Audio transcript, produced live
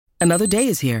Another day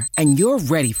is here, and you're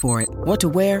ready for it. What to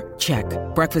wear? Check.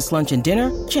 Breakfast, lunch, and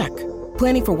dinner? Check.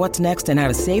 Planning for what's next and how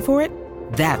to save for it?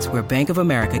 That's where Bank of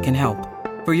America can help.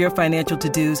 For your financial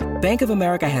to-dos, Bank of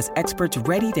America has experts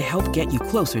ready to help get you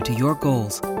closer to your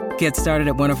goals. Get started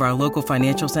at one of our local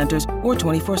financial centers or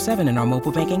 24/7 in our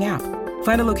mobile banking app.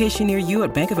 Find a location near you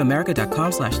at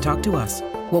bankofamerica.com/talktous.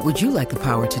 What would you like the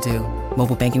power to do?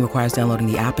 Mobile banking requires downloading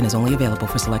the app and is only available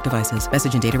for select devices.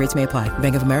 Message and data rates may apply.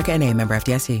 Bank of America N.A., member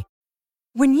FDIC.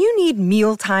 When you need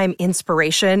mealtime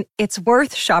inspiration, it's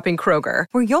worth shopping Kroger,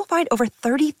 where you'll find over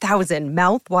 30,000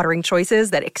 mouth-watering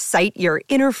choices that excite your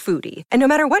inner foodie. And no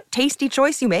matter what tasty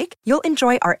choice you make, you'll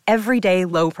enjoy our everyday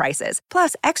low prices,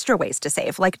 plus extra ways to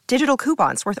save, like digital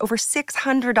coupons worth over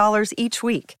 $600 each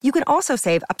week. You can also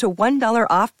save up to $1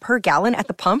 off per gallon at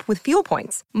the pump with fuel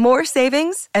points. More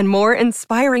savings and more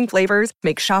inspiring flavors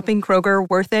make shopping Kroger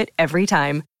worth it every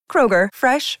time. Kroger,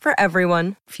 fresh for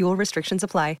everyone. Fuel restrictions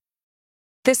apply.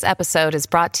 This episode is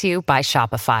brought to you by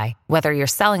Shopify. Whether you're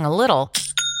selling a little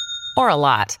or a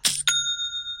lot,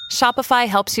 Shopify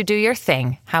helps you do your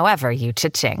thing, however you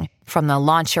cha-ching. From the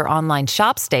launch your online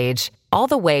shop stage, all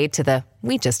the way to the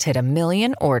we just hit 1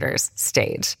 million orders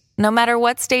stage. No matter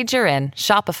what stage you're in,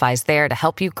 Shopify's there to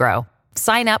help you grow.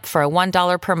 Sign up for a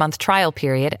 $1 per month trial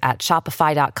period at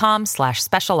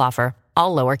shopify.com/special offer,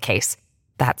 all lowercase.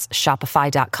 That's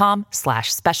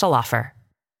shopify.com/special offer.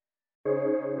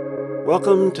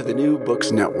 Welcome to the New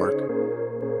Books Network.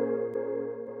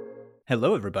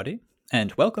 Hello, everybody,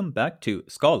 and welcome back to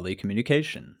Scholarly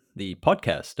Communication, the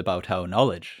podcast about how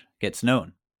knowledge gets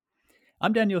known.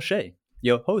 I'm Daniel Shea,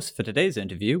 your host for today's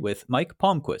interview with Mike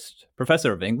Palmquist,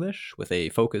 professor of English with a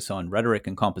focus on rhetoric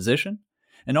and composition,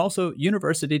 and also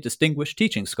University Distinguished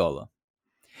Teaching Scholar.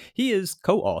 He is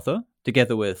co-author,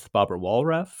 together with Barbara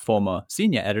Wallraff, former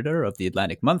senior editor of the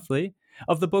Atlantic Monthly,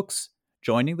 of the books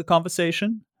Joining the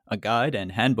Conversation, A Guide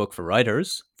and Handbook for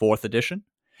Writers, 4th edition,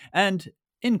 and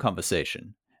In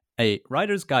Conversation, a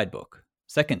Writer's Guidebook,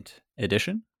 2nd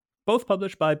edition, both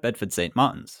published by Bedford St.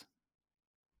 Martin's.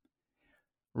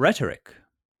 Rhetoric.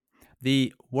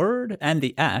 The word and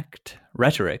the act,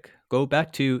 rhetoric, go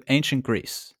back to ancient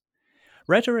Greece.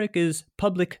 Rhetoric is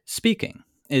public speaking,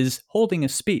 is holding a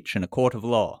speech in a court of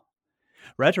law.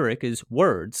 Rhetoric is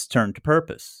words turned to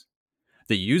purpose.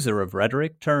 The user of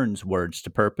rhetoric turns words to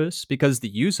purpose because the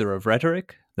user of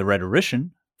rhetoric, the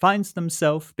rhetorician, finds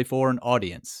themselves before an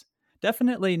audience.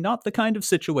 Definitely not the kind of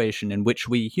situation in which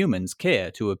we humans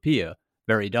care to appear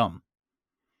very dumb.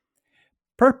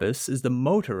 Purpose is the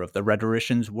motor of the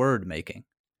rhetorician's word-making.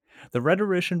 The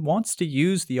rhetorician wants to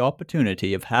use the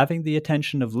opportunity of having the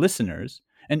attention of listeners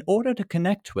in order to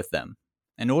connect with them,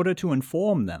 in order to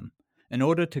inform them, in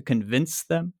order to convince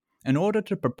them, in order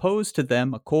to propose to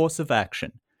them a course of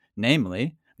action,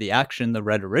 namely, the action the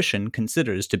rhetorician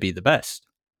considers to be the best.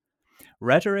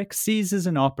 Rhetoric seizes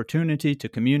an opportunity to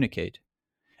communicate,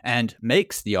 and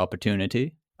makes the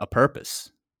opportunity a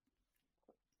purpose.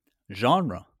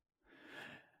 Genre.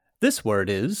 This word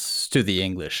is, to the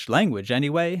English language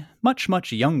anyway, much,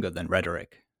 much younger than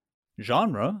rhetoric.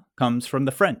 Genre comes from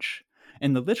the French,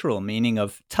 in the literal meaning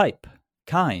of type,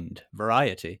 kind,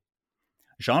 variety.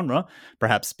 Genre,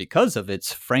 perhaps because of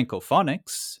its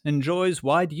francophonics, enjoys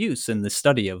wide use in the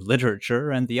study of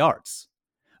literature and the arts.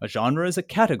 A genre is a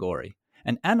category,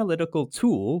 an analytical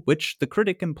tool which the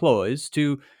critic employs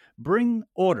to bring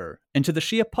order into the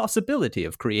sheer possibility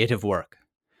of creative work.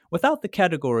 Without the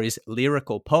categories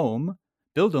lyrical poem,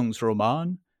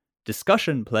 Bildungsroman,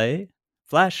 discussion play,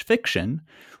 flash fiction,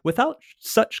 without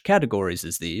such categories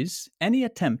as these, any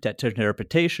attempt at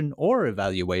interpretation or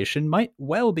evaluation might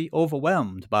well be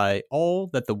overwhelmed by all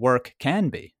that the work can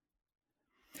be.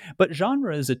 But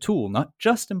genre is a tool not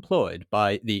just employed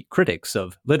by the critics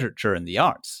of literature and the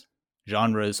arts.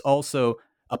 Genre is also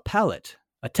a palette,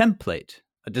 a template,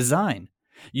 a design,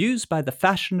 used by the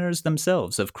fashioners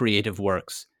themselves of creative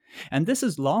works. And this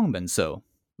has long been so.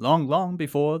 Long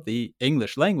before the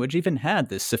English language even had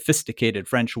this sophisticated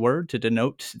French word to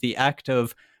denote the act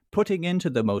of putting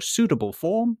into the most suitable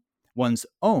form one's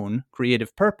own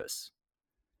creative purpose.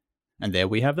 And there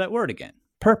we have that word again,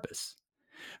 purpose.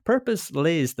 Purpose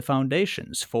lays the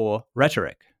foundations for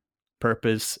rhetoric.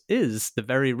 Purpose is the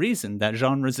very reason that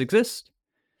genres exist.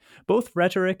 Both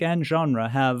rhetoric and genre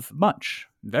have much,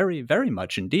 very, very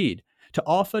much indeed, to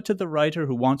offer to the writer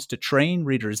who wants to train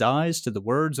readers' eyes to the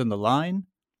words on the line,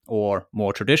 or,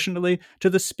 more traditionally, to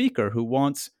the speaker who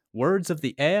wants words of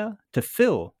the air to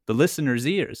fill the listener's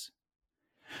ears.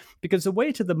 Because the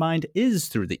way to the mind is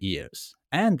through the ears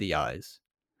and the eyes.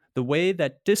 The way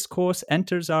that discourse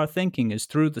enters our thinking is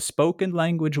through the spoken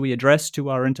language we address to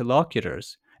our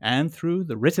interlocutors, and through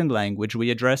the written language we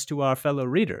address to our fellow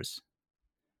readers.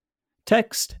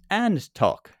 Text and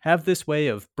talk have this way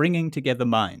of bringing together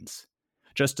minds,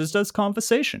 just as does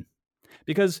conversation.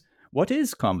 Because what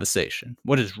is conversation?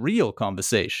 What is real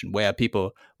conversation? Where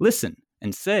people listen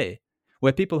and say,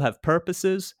 where people have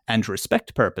purposes and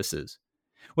respect purposes,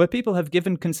 where people have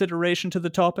given consideration to the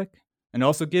topic and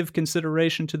also give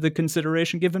consideration to the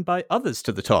consideration given by others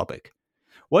to the topic.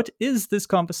 What is this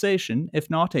conversation if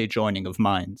not a joining of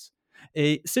minds?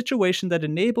 A situation that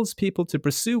enables people to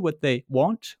pursue what they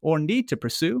want or need to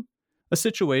pursue, a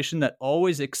situation that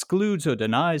always excludes or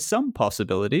denies some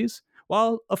possibilities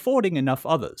while affording enough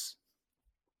others.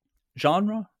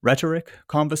 Genre, rhetoric,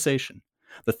 conversation.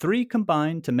 The three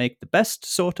combine to make the best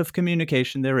sort of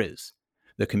communication there is,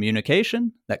 the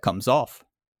communication that comes off.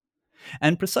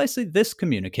 And precisely this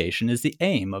communication is the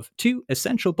aim of two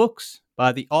essential books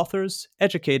by the authors,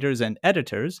 educators, and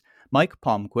editors Mike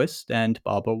Palmquist and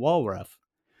Barbara Wallraff,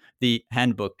 the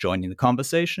Handbook Joining the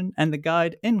Conversation and the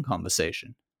Guide in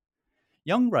Conversation.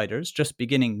 Young writers just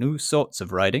beginning new sorts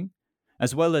of writing,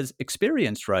 as well as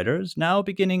experienced writers now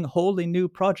beginning wholly new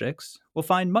projects, will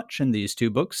find much in these two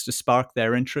books to spark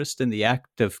their interest in the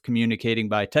act of communicating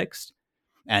by text,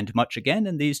 and much again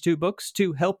in these two books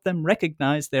to help them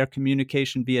recognize their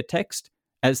communication via text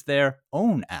as their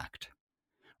own act.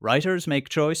 Writers make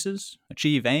choices,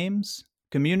 achieve aims,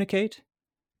 communicate,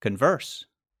 converse.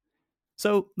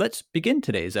 So let's begin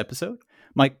today's episode.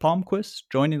 Mike Palmquist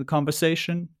joining the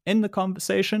conversation in the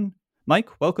conversation. Mike,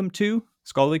 welcome to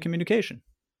Scholarly Communication.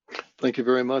 Thank you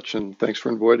very much, and thanks for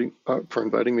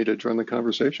inviting me to join the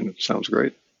conversation. It sounds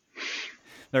great.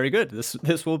 Very good.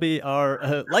 This will be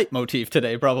our leitmotif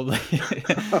today, probably.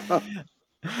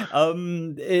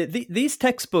 These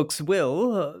textbooks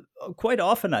will, quite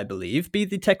often, I believe, be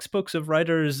the textbooks of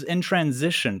writers in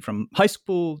transition from high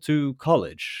school to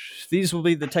college. These will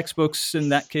be the textbooks, in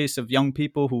that case, of young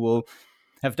people who will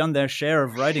have done their share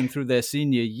of writing through their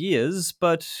senior years,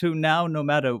 but who now, no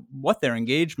matter what their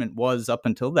engagement was up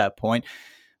until that point,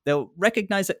 they'll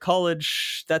recognize at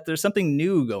college that there's something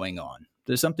new going on.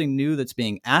 There's something new that's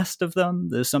being asked of them.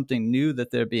 There's something new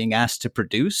that they're being asked to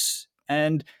produce.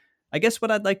 And I guess what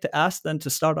I'd like to ask then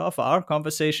to start off our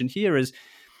conversation here is,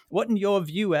 what in your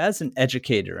view as an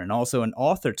educator and also an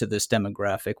author to this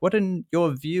demographic, what in your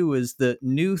view is the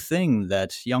new thing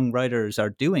that young writers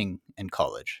are doing in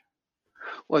college?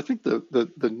 Well, I think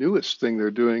the newest thing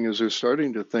they're doing is they're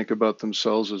starting to think about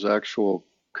themselves as actual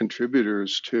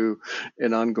contributors to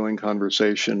an ongoing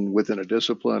conversation within a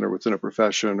discipline or within a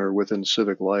profession or within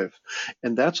civic life.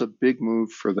 And that's a big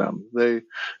move for them.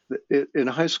 In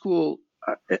high school,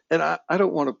 and I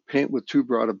don't want to paint with too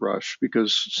broad a brush,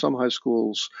 because some high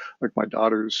schools, like my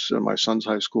daughter's and my son's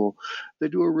high school, they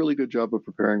do a really good job of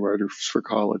preparing writers for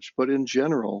college. But in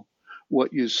general,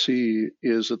 what you see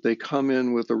is that they come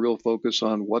in with a real focus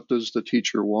on what does the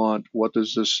teacher want? What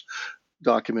does this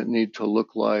document need to look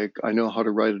like? I know how to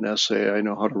write an essay. I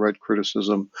know how to write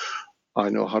criticism. I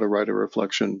know how to write a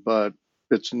reflection, but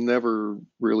it's never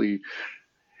really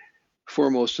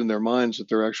foremost in their minds that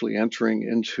they're actually entering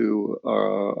into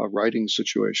a writing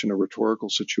situation, a rhetorical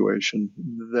situation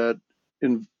that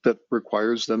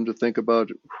requires them to think about,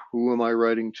 who am I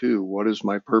writing to? What is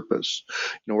my purpose?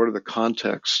 What are the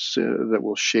contexts that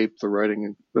will shape the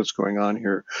writing that's going on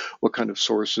here? What kind of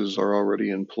sources are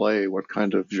already in play? What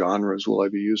kind of genres will I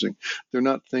be using? They're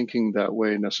not thinking that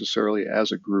way necessarily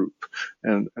as a group.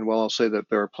 And while I'll say that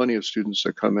there are plenty of students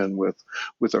that come in with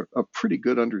a pretty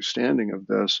good understanding of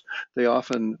this, they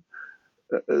often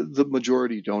the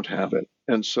majority don't have it.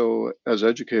 And so as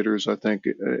educators, I think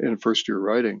in first year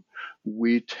writing,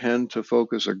 we tend to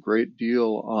focus a great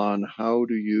deal on how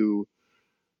do you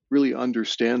really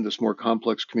understand this more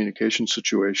complex communication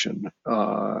situation,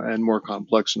 and more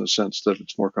complex in the sense that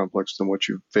it's more complex than what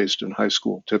you've faced in high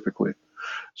school typically.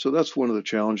 So that's one of the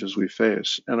challenges we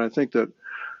face. And I think that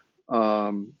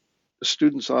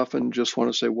students often just want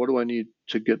to say, what do I need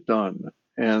to get done?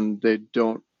 And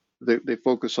they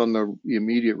focus on the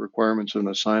immediate requirements of an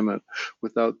assignment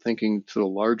without thinking to the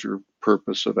larger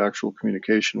purpose of actual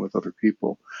communication with other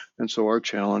people. And so our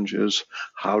challenge is,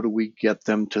 how do we get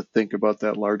them to think about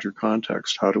that larger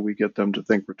context? How do we get them to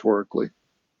think rhetorically?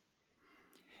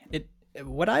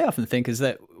 What I often think is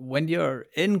that when you're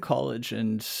in college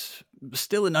and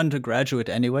still an undergraduate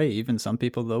anyway, even some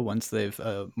people though, once they've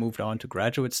moved on to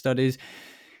graduate studies,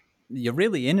 you're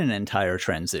really in an entire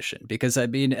transition, because I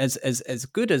mean, as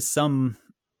good as some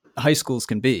high schools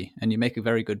can be, and you make a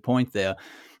very good point there,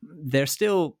 they're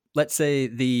still, let's say,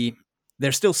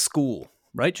 they're still school,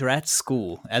 right? You're at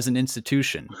school as an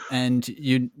institution, and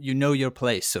you know your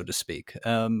place, so to speak.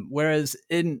 Whereas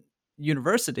in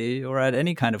university or at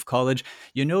any kind of college,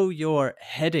 you're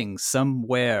heading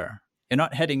somewhere. You're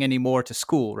not heading anymore to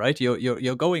school, right?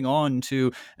 You're going on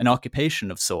to an occupation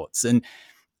of sorts. And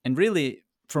really,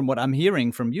 from what I'm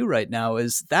hearing from you right now,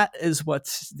 is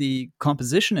what the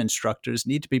composition instructors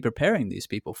need to be preparing these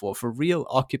people for real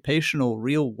occupational,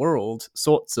 real world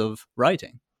sorts of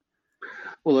writing.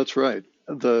 Well, that's right.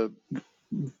 The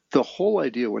whole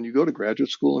idea, when you go to graduate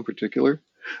school in particular,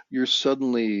 you're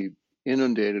suddenly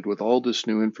inundated with all this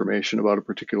new information about a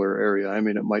particular area. I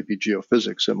mean, it might be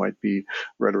geophysics, it might be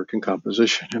rhetoric and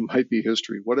composition, it might be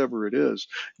history, whatever it is.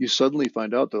 You suddenly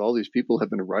find out that all these people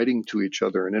have been writing to each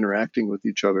other and interacting with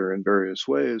each other in various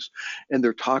ways, and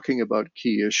they're talking about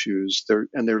key issues. They're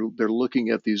looking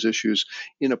at these issues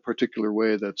in a particular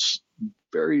way that's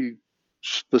very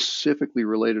specifically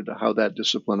related to how that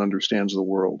discipline understands the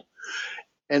world.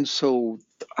 And so,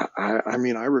 I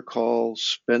recall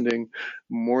spending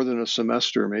more than a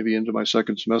semester, maybe into my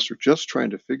second semester, just trying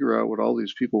to figure out what all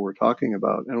these people were talking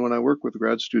about. And when I work with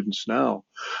grad students now,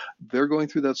 they're going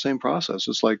through that same process.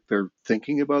 It's like they're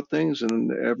thinking about things,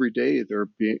 and every day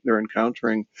they're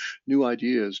encountering new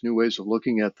ideas, new ways of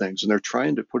looking at things, and they're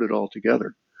trying to put it all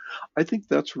together. I think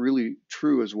that's really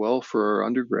true as well for our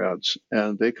undergrads,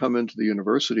 and they come into the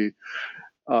university,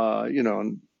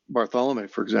 and Bartholomew,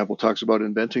 for example, talks about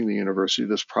inventing the university,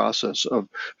 this process of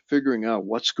figuring out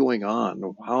what's going on,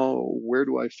 where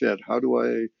do I fit, how do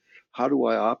I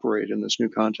operate in this new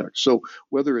context. So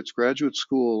whether it's graduate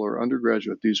school or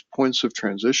undergraduate, these points of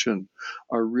transition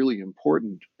are really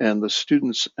important, and the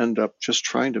students end up just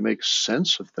trying to make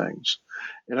sense of things,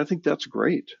 and I think that's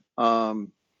great.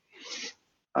 I'm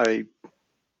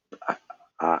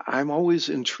always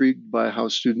intrigued by how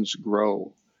students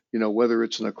grow, whether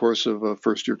it's in the course of a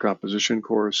first-year composition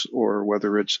course or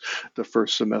whether it's the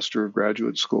first semester of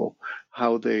graduate school,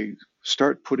 how they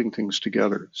start putting things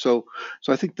together. So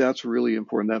I think that's really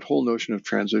important, that whole notion of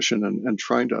transition and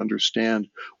trying to understand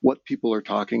what people are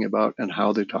talking about and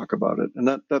how they talk about it. And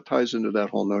that ties into that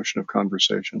whole notion of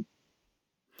conversation.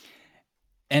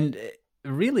 And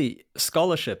really,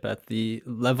 scholarship at the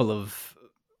level of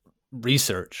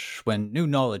research, when new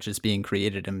knowledge is being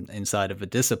created inside of a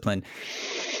discipline,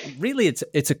 really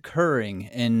it's occurring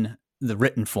in the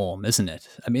written form, isn't it?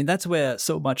 I mean, that's where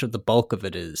so much of the bulk of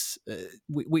it is.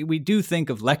 We do think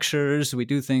of lectures, we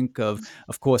do think of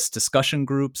course, discussion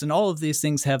groups, and all of these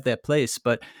things have their place.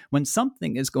 But when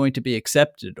something is going to be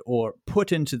accepted or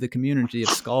put into the community of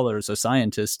scholars or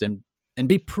scientists and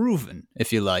be proven,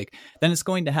 if you like, then it's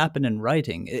going to happen in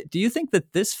writing. Do you think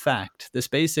that this fact, this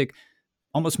basic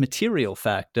almost material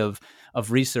fact of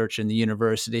research in the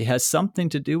university has something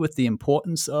to do with the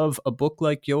importance of a book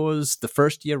like yours, the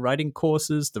first year writing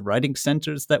courses, the writing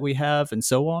centers that we have, and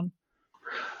so on?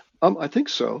 I think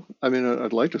so. I mean,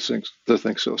 I'd like to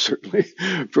think so, certainly.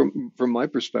 From my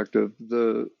perspective,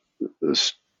 the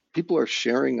people are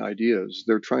sharing ideas.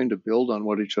 They're trying to build on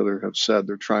what each other have said.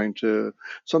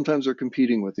 Sometimes they're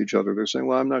competing with each other. They're saying,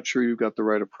 well, I'm not sure you've got the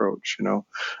right approach.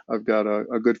 I've got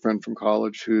a good friend from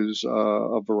college who's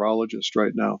a virologist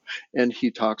right now, and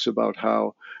he talks about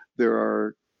how there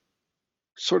are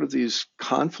sort of these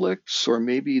conflicts or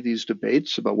maybe these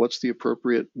debates about what's the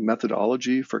appropriate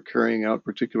methodology for carrying out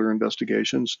particular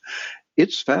investigations.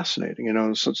 It's fascinating,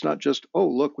 so it's not just, oh,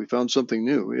 look, we found something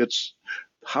new. It's,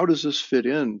 how does this fit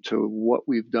into what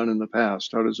we've done in the past?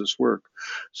 How does this work?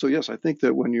 So yes, I think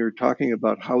that when you're talking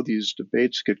about how these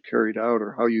debates get carried out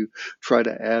or how you try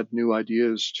to add new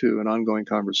ideas to an ongoing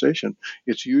conversation,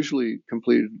 it's usually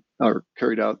completed or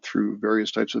carried out through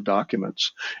various types of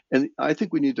documents. And I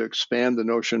think we need to expand the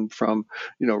notion from,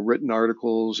 written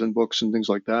articles and books and things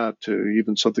like that to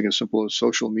even something as simple as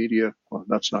social media. Well,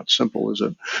 that's not simple, is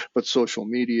it? But social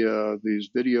media, these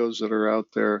videos that are out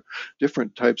there,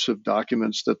 different types of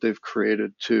documents that they've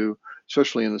created to,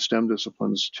 especially in the STEM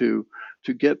disciplines, to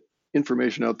get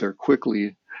information out there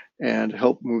quickly and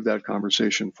help move that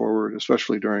conversation forward,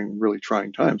 especially during really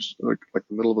trying times, like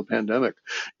the middle of a pandemic.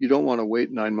 You don't want to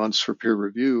wait 9 months for peer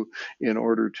review in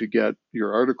order to get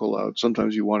your article out.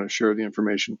 Sometimes you want to share the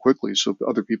information quickly so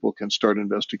other people can start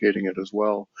investigating it as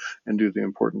well and do the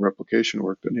important replication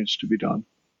work that needs to be done.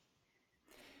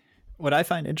 What I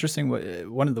find interesting,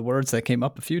 one of the words that came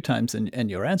up a few times in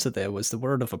your answer there was the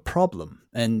word of a problem.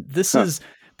 And this is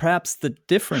perhaps the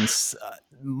difference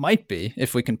might be,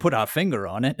 if we can put our finger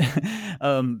on it,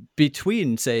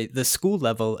 between, say, the school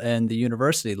level and the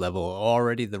university level,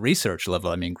 already the research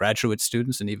level. I mean, graduate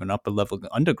students and even upper level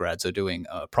undergrads are doing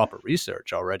proper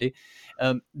research already,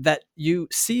 that you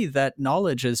see that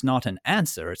knowledge is not an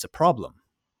answer, it's a problem.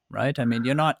 Right? I mean,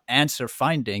 you're not answer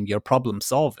finding, you're problem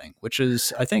solving, which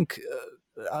is, I think,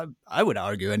 I would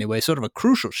argue anyway, sort of a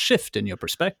crucial shift in your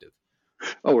perspective.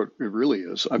 Oh, it really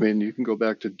is. I mean, you can go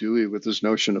back to Dewey with this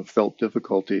notion of felt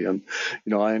difficulty, and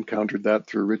I encountered that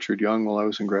through Richard Young while I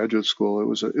was in graduate school. It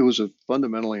was a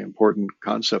fundamentally important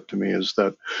concept to me, is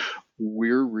that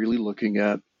we're really looking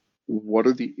at what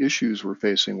are the issues we're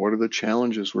facing, what are the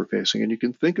challenges we're facing, and you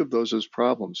can think of those as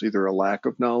problems, either a lack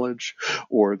of knowledge,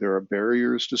 or there are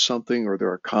barriers to something, or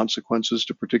there are consequences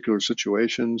to particular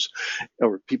situations,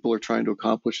 or people are trying to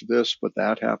accomplish this, but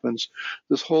that happens.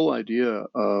 This whole idea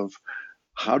of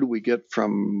how do we get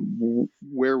from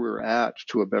where we're at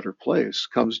to a better place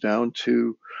comes down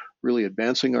to really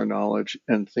advancing our knowledge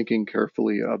and thinking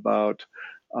carefully about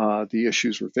the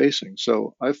issues we're facing.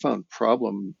 So I found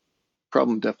problem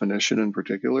definition in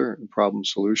particular and problem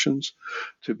solutions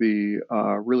to be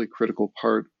a really critical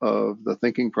part of the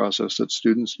thinking process that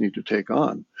students need to take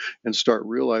on, and start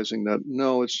realizing that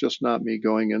no, it's just not me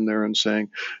going in there and saying,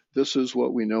 this is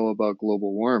what we know about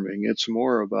global warming. It's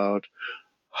more about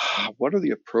what are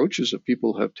the approaches that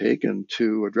people have taken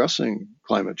to addressing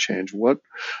climate change? What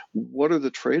are the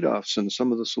trade-offs and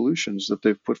some of the solutions that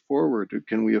they've put forward?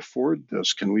 Can we afford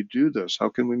this? Can we do this? How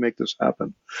can we make this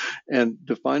happen? And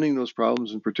defining those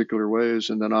problems in particular ways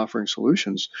and then offering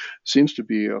solutions seems to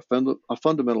be a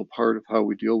fundamental part of how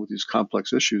we deal with these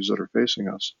complex issues that are facing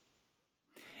us.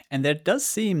 And there does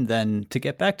seem then, to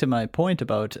get back to my point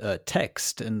about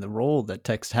text and the role that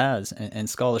text has in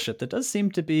scholarship, there does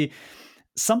seem to be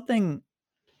something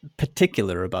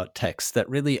particular about text that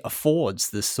really affords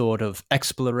this sort of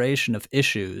exploration of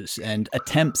issues and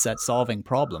attempts at solving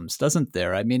problems, doesn't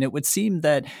there? I mean, it would seem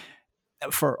that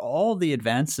for all the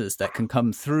advances that can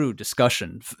come through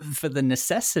discussion, for the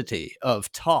necessity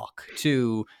of talk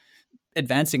to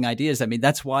advancing ideas. I mean,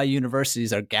 that's why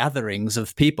universities are gatherings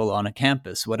of people on a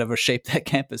campus, whatever shape that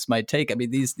campus might take. I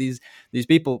mean, these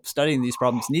people studying these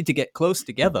problems need to get close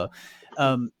together,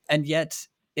 and yet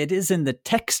it is in the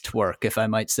text work, if I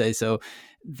might say so,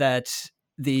 that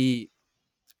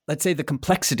let's say the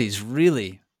complexities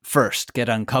really first get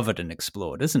uncovered and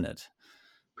explored, isn't it?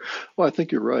 Well, I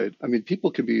think you're right. I mean, people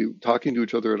can be talking to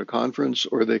each other at a conference,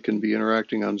 or they can be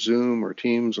interacting on Zoom or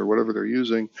Teams or whatever they're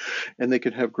using, and they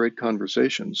can have great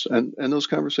conversations. And those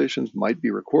conversations might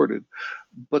be recorded,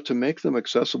 but to make them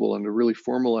accessible and to really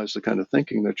formalize the kind of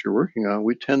thinking that you're working on,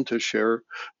 we tend to share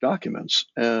documents.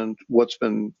 And what's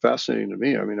been fascinating to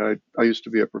me, I mean, I used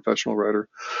to be a professional writer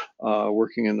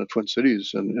working in the Twin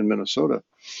Cities in Minnesota,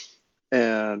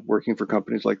 and working for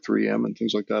companies like 3M and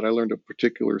things like that. I learned a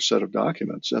particular set of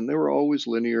documents, and they were always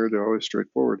linear. They're always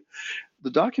straightforward.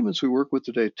 The documents we work with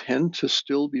today tend to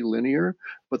still be linear,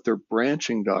 but they're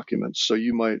branching documents. So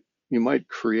you might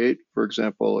create, for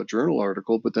example, a journal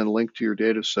article, but then link to your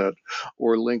data set,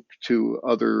 or link to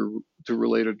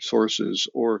related sources,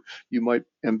 or you might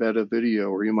embed a video,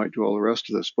 or you might do all the rest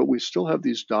of this. But we still have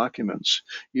these documents,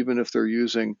 even if they're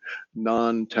using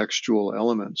non-textual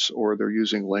elements, or they're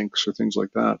using links or things like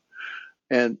that.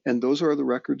 And those are the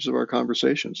records of our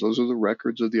conversations. Those are the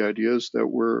records of the ideas that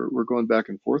we're going back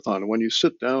and forth on. And when you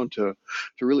sit down to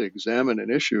really examine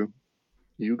an issue,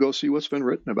 you go see what's been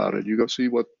written about it. You go see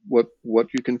what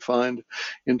you can find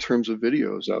in terms of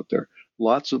videos out there.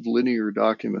 Lots of linear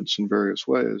documents in various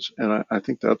ways. And I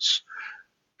think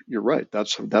you're right.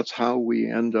 That's how we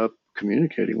end up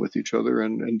communicating with each other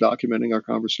and documenting our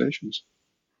conversations.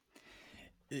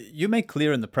 You make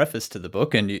clear in the preface to the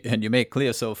book, and you make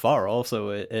clear so far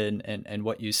also in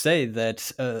what you say, that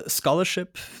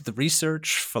scholarship, the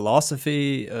research,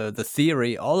 philosophy, the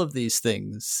theory, all of these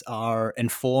things are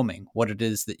informing what it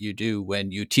is that you do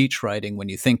when you teach writing, when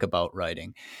you think about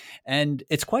writing. And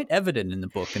it's quite evident in the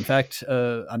book. In fact,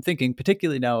 I'm thinking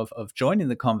particularly now of joining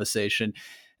the conversation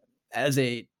as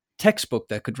a textbook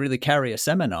that could really carry a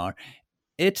seminar.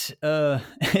 It's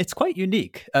quite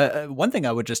unique. One thing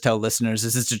I would just tell listeners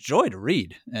is it's a joy to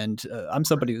read. And I'm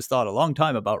somebody who's thought a long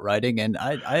time about writing, and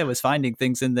I was finding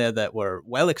things in there that were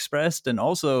well expressed and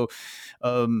also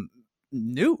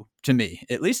new to me,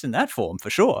 at least in that form, for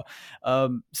sure.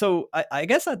 So I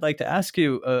guess I'd like to ask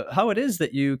you how it is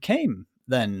that you came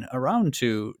then around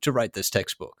to write this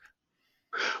textbook.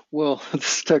 Well,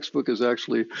 this textbook is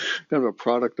actually kind of a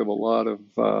product of a lot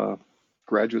of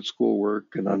graduate school work,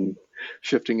 and then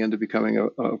shifting into becoming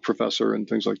a professor and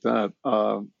things like that.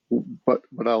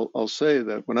 But I'll say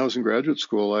that when I was in graduate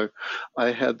school,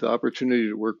 I had the opportunity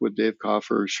to work with Dave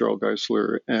Coffer, Cheryl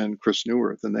Geisler, and Chris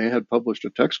Neuwirth, and they had published a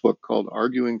textbook called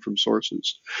Arguing from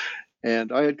Sources.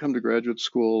 And I had come to graduate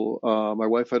school. My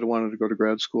wife had wanted to go to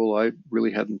grad school. I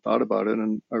really hadn't thought about it,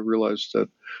 and I realized that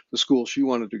the school she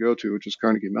wanted to go to, which is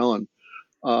Carnegie Mellon,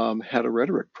 had a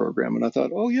rhetoric program. And I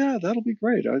thought, oh, yeah, that'll be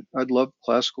great. I'd love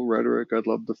classical rhetoric. I'd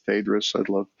love the Phaedrus. I'd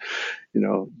love,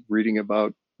 reading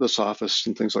about the sophists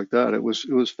and things like that. It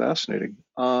was fascinating.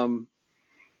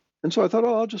 And so I thought,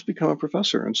 oh, I'll just become a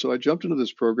professor. And so I jumped into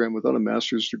this program without a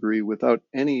master's degree, without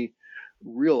any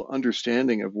real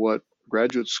understanding of what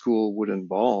graduate school would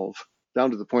involve,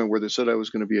 down to the point where they said I was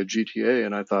going to be a GTA.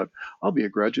 And I thought, I'll be a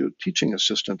graduate teaching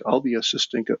assistant. I'll be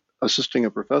assisting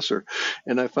a professor.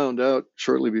 And I found out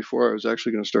shortly before I was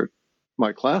actually going to start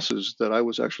my classes that I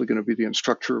was actually going to be the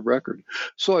instructor of record.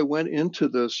 So I went into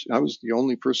this. I was the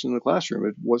only person in the classroom.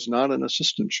 It was not an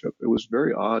assistantship. It was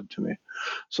very odd to me.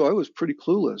 So I was pretty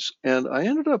clueless. And I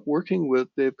ended up working with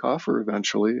Dave Coffer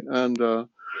eventually.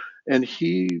 And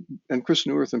he and Chris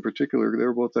Neuwirth in particular, they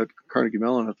were both at Carnegie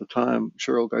Mellon at the time.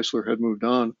 Cheryl Geisler had moved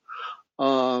on.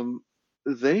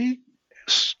 They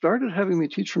started having me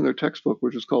teach from their textbook,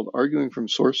 which is called Arguing from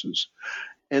Sources.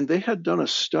 And they had done a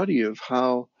study of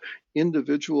how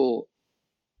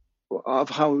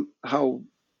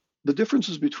the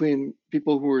differences between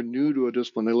people who were new to a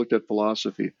discipline. They looked at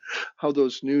philosophy, how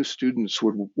those new students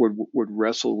would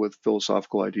wrestle with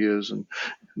philosophical ideas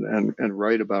and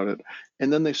write about it.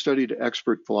 And then they studied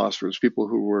expert philosophers, people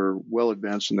who were well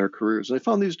advanced in their careers. And they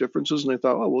found these differences, and they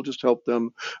thought, oh, we'll just help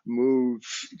them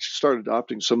start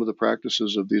adopting some of the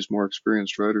practices of these more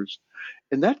experienced writers.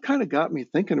 And that kind of got me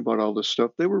thinking about all this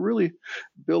stuff. They were really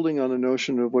building on the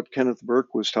notion of what Kenneth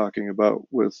Burke was talking about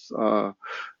with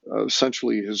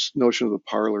essentially his notion of the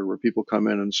parlor, where people come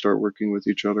in and start working with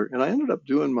each other. And I ended up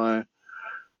doing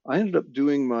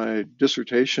my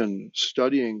dissertation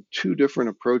studying two different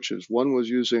approaches. One was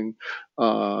using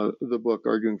the book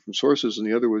Arguing from Sources, and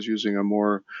the other was using a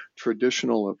more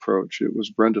traditional approach. It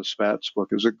was Brenda Spatt's book.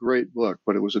 It was a great book,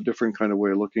 but it was a different kind of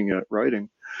way of looking at writing.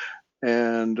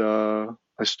 And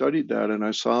I studied that, and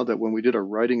I saw that when we did a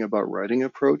writing about writing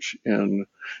approach in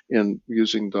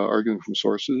using the Arguing from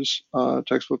Sources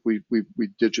textbook, we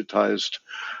digitized.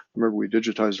 Remember, we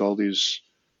digitized all these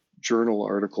journal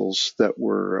articles that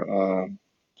were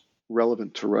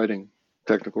relevant to writing,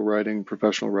 technical writing,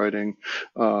 professional writing,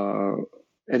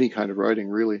 any kind of writing,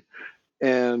 really,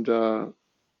 and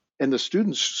the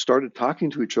students started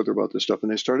talking to each other about this stuff,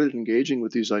 and they started engaging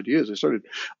with these ideas. They started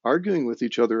arguing with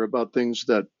each other about things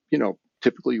that,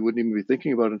 typically you wouldn't even be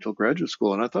thinking about until graduate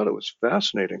school. And I thought it was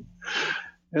fascinating.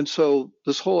 And so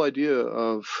this whole idea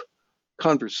of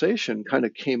conversation kind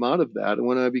of came out of that. And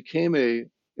when I became and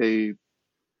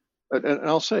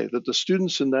I'll say that the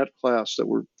students in that class that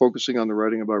were focusing on the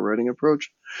writing about writing approach,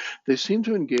 they seemed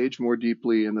to engage more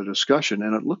deeply in the discussion.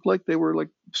 And it looked like they were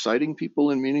citing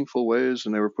people in meaningful ways,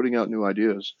 and they were putting out new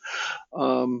ideas.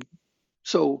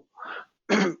 So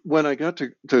when I got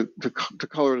to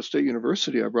Colorado State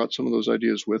University, I brought some of those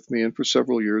ideas with me. And for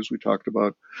several years, we talked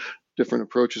about different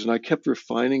approaches. And I kept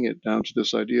refining it down to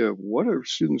this idea of what are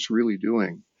students really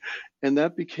doing? And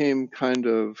that became kind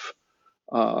of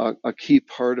a key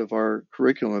part of our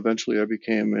curriculum. Eventually, I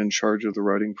became in charge of the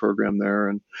writing program there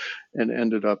and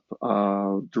ended up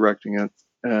directing it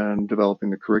and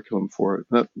developing the curriculum for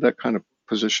it. That kind of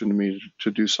positioned me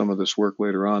to do some of this work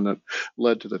later on that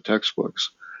led to the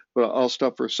textbooks. But I'll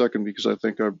stop for a second because I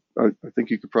think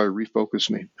you could probably refocus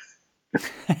me.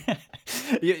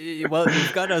 Well,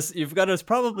 you've got us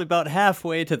probably about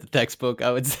halfway to the textbook,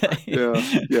 I would say.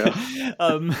 Yeah.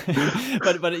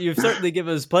 But you've certainly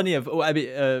given us plenty of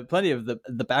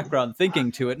the background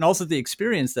thinking to it, and also the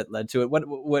experience that led to it.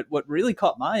 What really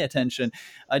caught my attention,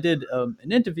 I did an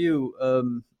interview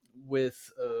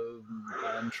with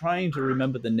I'm trying to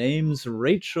remember the names,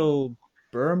 Rachel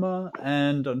Burma,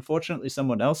 and unfortunately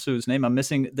someone else whose name I'm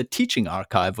missing. The Teaching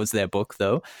Archive was their book,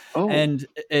 though. Oh. And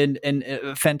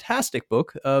a fantastic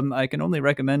book. I can only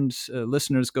recommend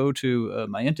listeners go to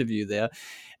my interview there.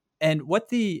 And what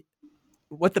the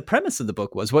premise of the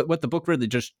book was, what the book really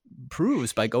just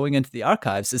proves by going into the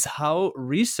archives, is how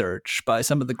research by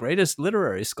some of the greatest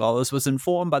literary scholars was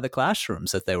informed by the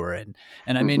classrooms that they were in.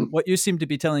 And I mean, what you seem to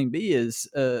be telling me is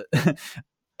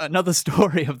another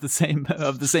story of the same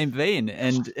vein.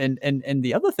 And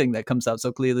the other thing that comes out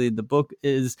so clearly in the book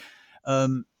is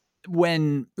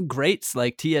when greats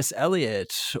like T.S.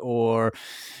 Eliot or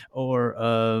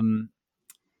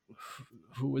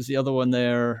who was the other one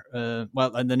there?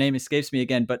 And the name escapes me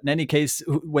again. But in any case,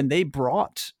 when they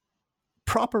brought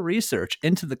proper research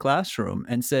into the classroom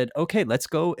and said, okay, let's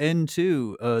go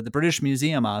into the British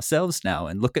Museum ourselves now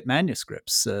and look at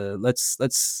manuscripts.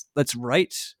 Let's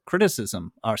write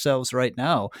criticism ourselves right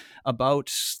now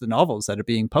about the novels that are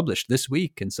being published this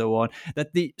week and so on,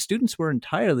 that the students were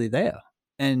entirely there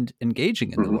and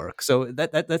engaging in the work. So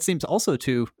that seems also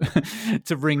to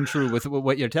ring true with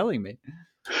what you're telling me.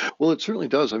 Well, it certainly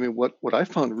does. I mean, what I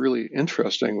found really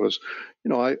interesting was,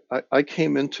 I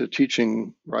came into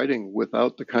teaching writing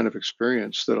without the kind of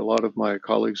experience that a lot of my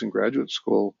colleagues in graduate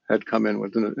school had come in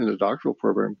with in a doctoral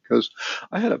program, because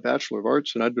I had a Bachelor of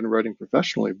Arts and I'd been writing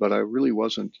professionally, but I really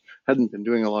hadn't been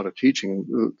doing a lot of teaching.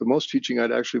 The most teaching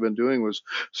I'd actually been doing was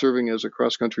serving as a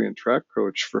cross country and track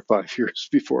coach for 5 years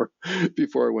before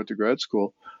I went to grad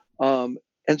school.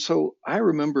 And so I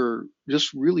remember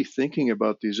just really thinking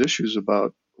about these issues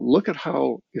about, look at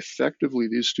how effectively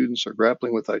these students are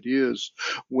grappling with ideas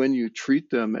when you treat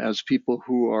them as people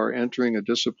who are entering a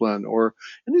discipline,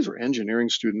 and these were engineering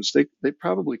students. They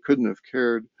probably couldn't have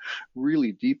cared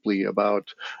really deeply about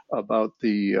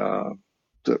the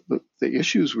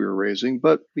issues we were raising,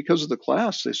 but because of the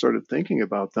class, they started thinking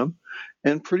about them,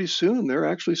 and pretty soon they're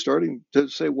actually starting to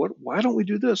say, why don't we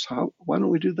do this? Why don't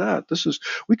we do that?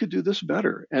 We could do this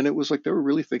better. And it was like they were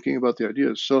really thinking about the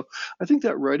ideas. So I think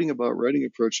that writing about writing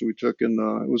approach that we took it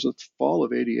was the fall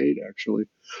of '88 actually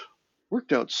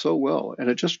worked out so well, and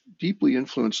it just deeply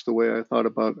influenced the way I thought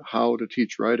about how to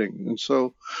teach writing. And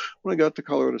so when I got to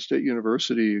Colorado State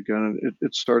University again,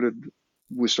 it started.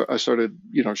 I started,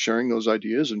 sharing those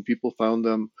ideas, and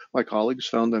my colleagues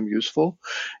found them useful.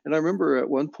 And I remember at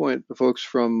one point, the folks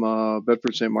from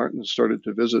Bedford St. Martin started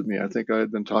to visit me. I think I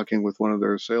had been talking with one of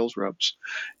their sales reps,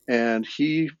 and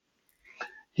he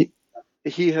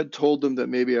had told them that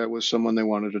maybe I was someone they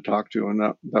wanted to talk to, and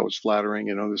that was flattering.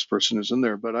 This person is in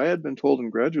there. But I had been told in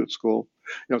graduate school,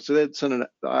 so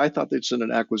I thought they'd send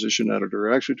an acquisition editor.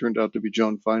 It actually turned out to be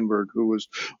Joan Feinberg, who was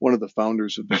one of the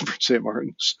founders of Bedford St.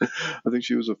 Martin's. I think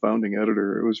she was a founding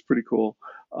editor. It was pretty cool.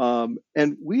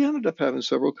 And we ended up having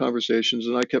several conversations,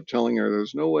 and I kept telling her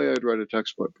there's no way I'd write a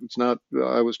textbook. It's not,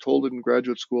 I was told in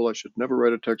graduate school I should never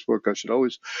write a textbook. I should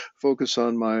always focus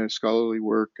on my scholarly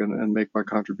work and make my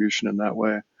contribution in that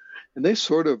way. And they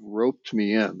sort of roped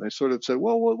me in. They sort of said,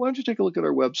 well, why don't you take a look at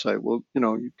our website? Well,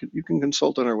 you can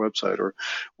consult on our website, or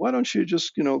why don't you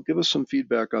just, give us some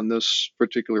feedback on this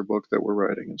particular book that we're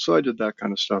writing? And so I did that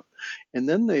kind of stuff. And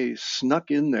then they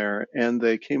snuck in there and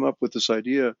they came up with this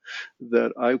idea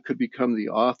that I could become the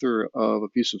author of a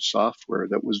piece of software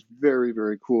that was very,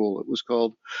 very cool. It was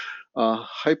called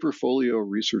Hyperfolio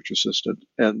Research Assistant.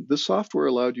 And this software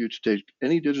allowed you to take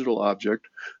any digital object,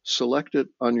 select it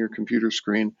on your computer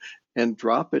screen, and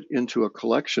drop it into a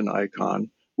collection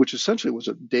icon, which essentially was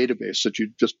a database that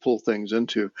you just pull things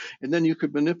into, and then you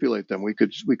could manipulate them. We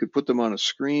could put them on a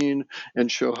screen and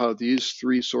show how these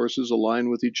three sources align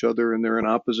with each other and they're in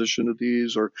opposition to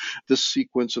these, or this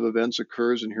sequence of events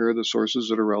occurs and here are the sources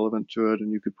that are relevant to it,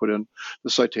 and you could put in the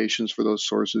citations for those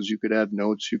sources. You could add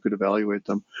notes, you could evaluate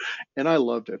them, and I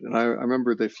loved it. And I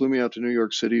remember they flew me out to New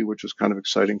York City, which was kind of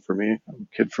exciting for me. I'm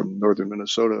a kid from northern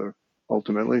Minnesota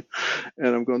ultimately,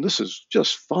 and I'm going, this is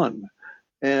just fun.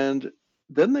 And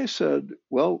then they said,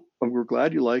 well, we're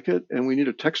glad you like it, and we need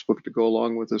a textbook to go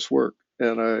along with this work.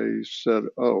 And I said,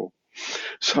 oh.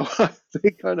 So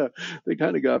they kind of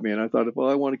got me, and I thought, well,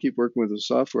 I want to keep working with the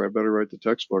software. I better write the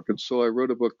textbook. And so I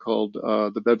wrote a book called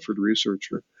The Bedford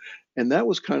Researcher, and that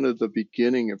was kind of the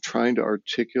beginning of trying to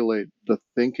articulate the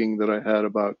thinking that I had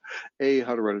about A,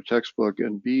 how to write a textbook,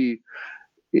 and B,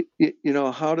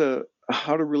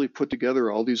 how to really put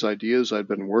together all these ideas I'd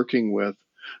been working with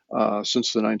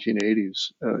since the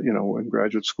 1980s, in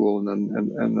graduate school,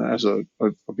 and as a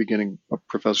beginning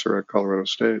professor at Colorado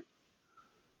State.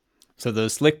 So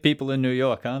those slick people in New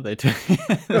York, huh? They took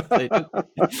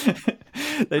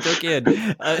they took in.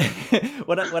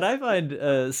 What I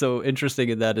find so interesting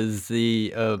in that is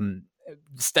the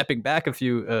stepping back a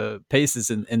few paces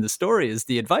in the story is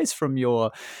the advice from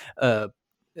your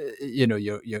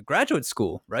your graduate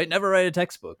school, right? Never write a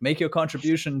textbook. Make your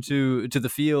contribution to the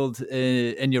field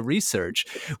in your research,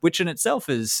 which in itself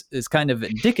is kind of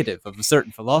indicative of a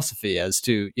certain philosophy as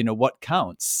to what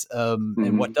counts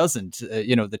and what doesn't.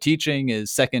 The teaching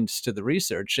is second to the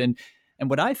research, and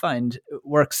what I find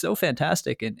works so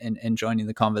fantastic in joining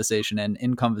the conversation and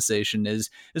in conversation is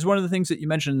one of the things that you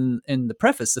mentioned in the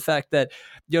preface, the fact that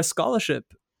your scholarship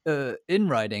in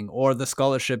writing, or the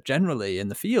scholarship generally in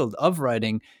the field of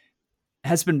writing,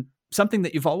 has been something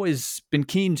that you've always been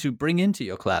keen to bring into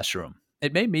your classroom.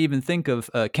 It made me even think of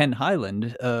Ken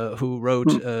Highland, who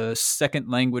wrote second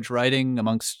language writing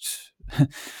amongst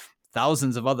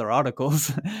thousands of other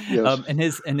articles.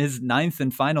 Yes. In his ninth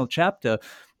and final chapter,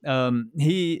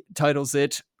 he titles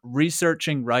it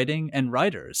 "Researching Writing and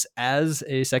Writers as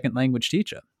a Second Language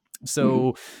Teacher."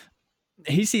 So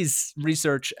he sees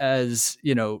research as,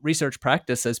 research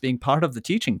practice as being part of the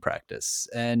teaching practice.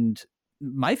 And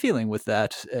my feeling with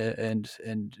that,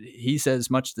 and he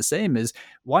says much the same, is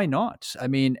why not? I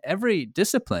mean, every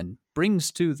discipline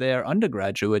brings to their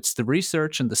undergraduates the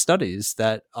research and the studies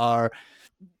that are,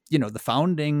 the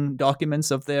founding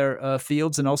documents of their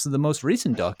fields and also the most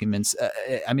recent documents.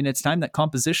 I mean, it's time that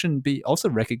composition be also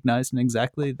recognized in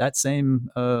exactly that same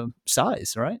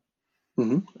size, right?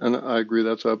 And I agree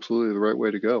that's absolutely the right way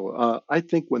to go. I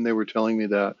think when they were telling me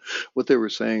that, what they were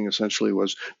saying essentially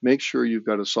was make sure you've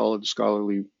got a solid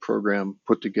scholarly program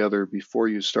put together before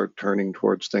you start turning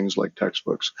towards things like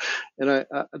textbooks. And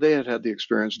they had the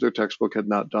experience, their textbook had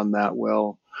not done that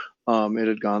well. It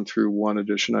had gone through one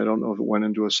edition. I don't know if it went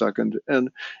into a second. And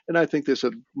I think they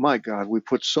said, my God, we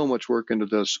put so much work into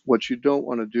this. What you don't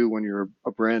want to do when you're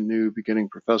a brand new beginning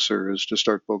professor is to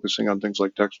start focusing on things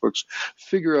like textbooks.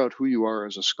 Figure out who you are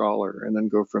as a scholar and then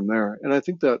go from there. And I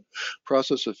think that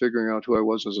process of figuring out who I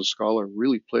was as a scholar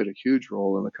really played a huge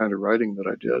role in the kind of writing that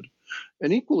I did.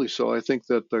 And equally so, I think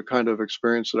that the kind of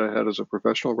experience that I had as a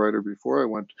professional writer before I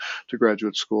went to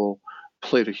graduate school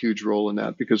played a huge role in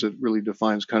that, because it really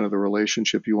defines kind of the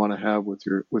relationship you want to have with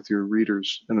your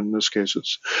readers. And in this case,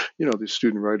 it's, these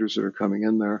student writers that are coming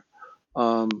in there.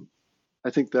 I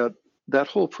think that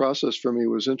whole process for me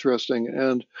was interesting.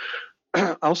 And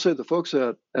I'll say the folks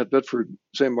at Bedford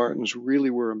St. Martin's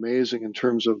really were amazing in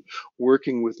terms of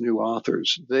working with new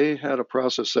authors. They had a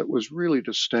process that was really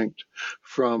distinct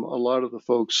from a lot of the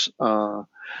folks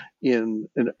in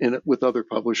with other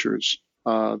publishers.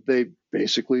 They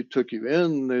basically took you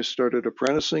in, they started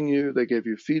apprenticing you, they gave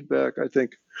you feedback. I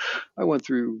think I went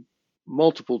through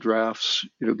multiple drafts,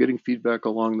 getting feedback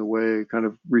along the way, kind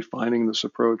of refining this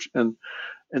approach, and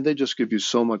they just give you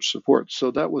so much support.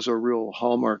 So that was a real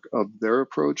hallmark of their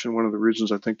approach, and one of the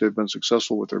reasons I think they've been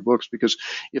successful with their books, because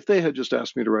if they had just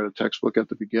asked me to write a textbook at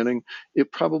the beginning,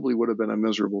 it probably would have been a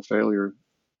miserable failure.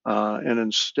 And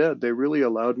instead, they really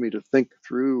allowed me to think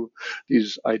through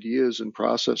these ideas and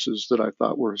processes that I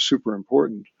thought were super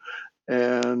important,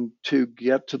 and to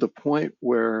get to the point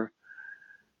where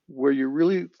you're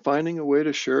really finding a way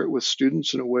to share it with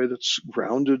students in a way that's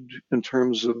grounded in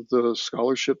terms of the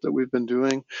scholarship that we've been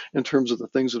doing, in terms of the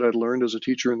things that I'd learned as a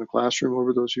teacher in the classroom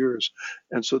over those years.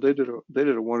 And so they did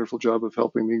a wonderful job of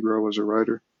helping me grow as a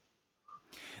writer.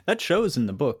 That shows in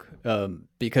the book,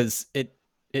 because it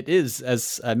is,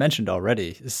 as I mentioned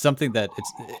already, something that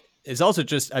it's also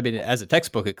just, I mean, as a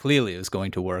textbook, it clearly is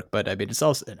going to work, but I mean,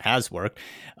 it has worked.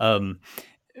 But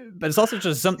it's also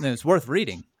just something that's worth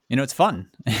reading. It's fun,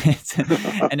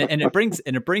 and it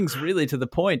brings really to the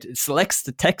point. It selects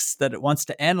the texts that it wants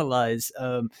to analyze.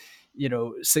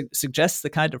 Suggests the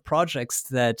kind of projects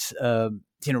that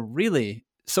really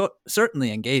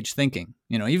certainly engage thinking.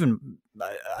 Even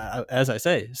as I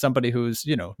say, somebody who's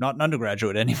not an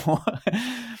undergraduate anymore.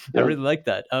 I really like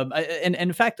that. And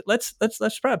in fact, let's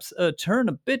perhaps turn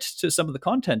a bit to some of the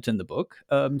content in the book,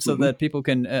 so that people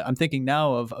can. I'm thinking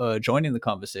now of joining the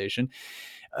conversation.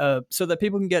 So that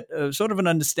people can get sort of an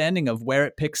understanding of where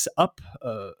it picks up,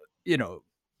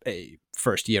 a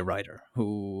first-year writer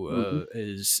who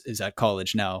is at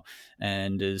college now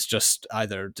and is just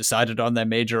either decided on their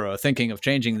major or thinking of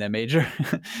changing their major,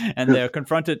 and they're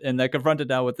confronted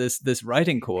now with this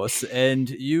writing course, and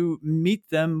you meet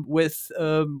them with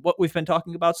what we've been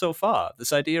talking about so far,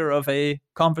 this idea of a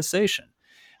conversation.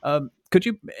 Could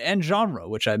you, and genre,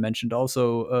 which I mentioned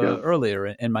also earlier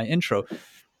in my intro.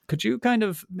 Could you kind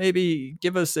of maybe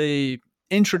give us a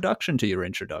introduction to your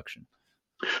introduction?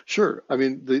 Sure. I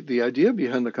mean, the idea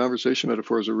behind the conversation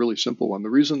metaphor is a really simple one. The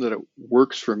reason that it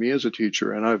works for me as a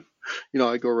teacher, and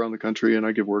I go around the country and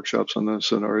I give workshops on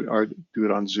this, and I do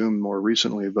it on Zoom more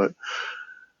recently, but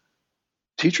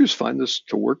teachers find this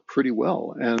to work pretty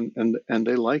well, and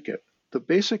they like it. The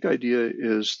basic idea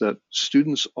is that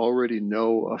students already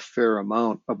know a fair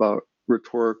amount about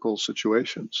rhetorical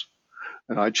situations.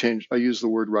 And I use the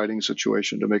word writing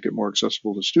situation to make it more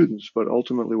accessible to students. But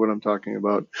ultimately what I'm talking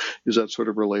about is that sort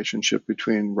of relationship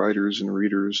between writers and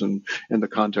readers, and the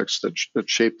context that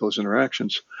shape those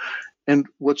interactions. And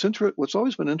what's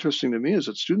always been interesting to me is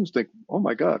that students think, oh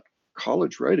my God,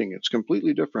 college writing, it's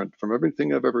completely different from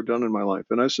everything I've ever done in my life.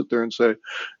 And I sit there and say,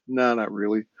 nah, not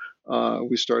really.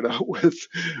 We start out with,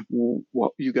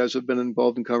 well, you guys have been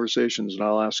involved in conversations, and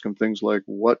I'll ask them things like,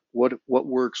 what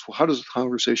works? How does the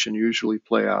conversation usually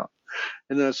play out?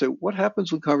 And then I say, what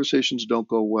happens when conversations don't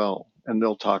go well? And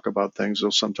they'll talk about things.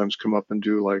 They'll sometimes come up and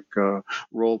do like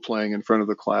role playing in front of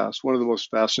the class. One of the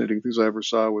most fascinating things I ever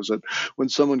saw was that when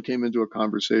someone came into a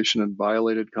conversation and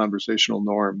violated conversational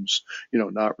norms,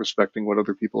 not respecting what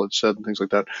other people had said and things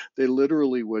like that, they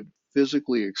literally would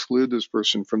physically exclude this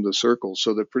person from the circle,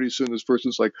 so that pretty soon this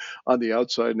person's like on the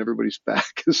outside and everybody's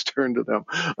back is turned to them.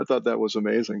 I thought that was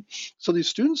amazing. So these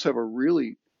students have a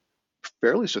really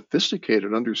fairly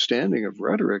sophisticated understanding of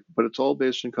rhetoric, but it's all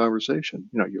based in conversation.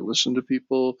 You listen to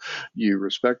people, you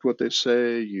respect what they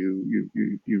say, you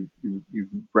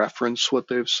reference what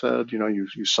they've said,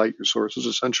 you cite your sources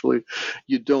essentially.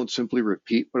 You don't simply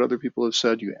repeat what other people have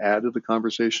said, you add to the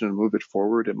conversation and move it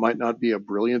forward. It might not be a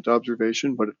brilliant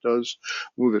observation, but it does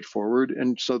move it forward.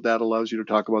 And so that allows you to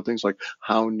talk about things like,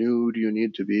 how new do you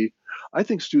need to be? I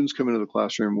think students come into the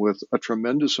classroom with a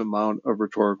tremendous amount of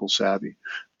rhetorical savvy.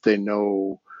 They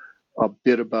know a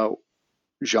bit about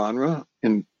genre,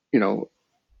 and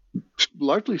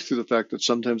largely through the fact that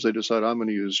sometimes they decide, I'm going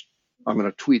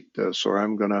to tweet this, or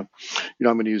I'm going to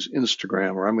use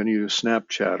Instagram, or I'm going to use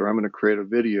Snapchat, or I'm going to create a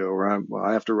video, or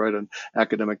I have to write an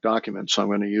academic document, so I'm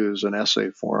going to use an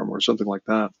essay form or something like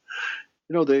that.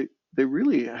 They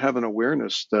really have an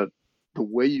awareness that the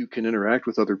way you can interact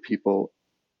with other people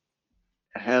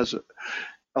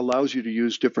allows you to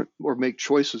use different or make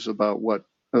choices about what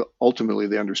ultimately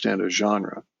they understand as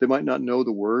genre. They might not know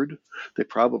the word. They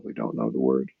probably don't know the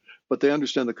word, but they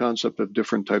understand the concept of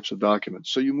different types of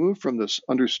documents. So you move from this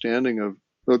understanding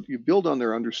you build on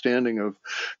their understanding of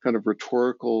kind of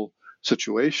rhetorical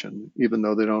situation, even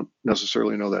though they don't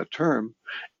necessarily know that term.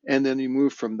 And then you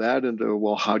move from that into,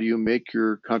 well, how do you make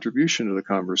your contribution to the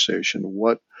conversation?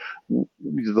 What I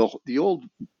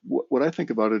think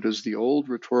about it is the old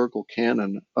rhetorical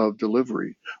canon of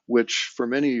delivery, which for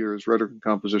many years rhetoric and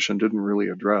composition didn't really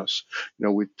address.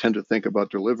 We tend to think about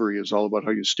delivery as all about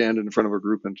how you stand in front of a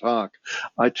group and talk.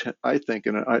 I think,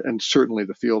 and certainly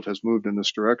the field has moved in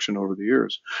this direction over the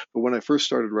years. But when I first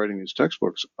started writing these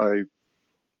textbooks, I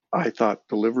thought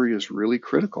delivery is really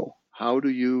critical. How do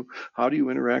you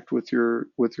interact with your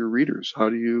readers? How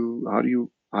do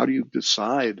you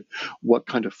decide what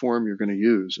kind of form you're going to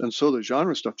use? And so the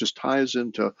genre stuff just ties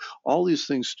into all these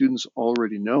things students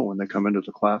already know when they come into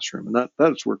the classroom, and that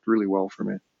has worked really well for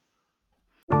me.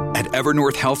 At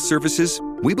Evernorth Health Services,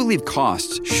 we believe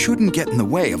costs shouldn't get in the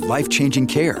way of life-changing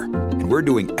care, and we're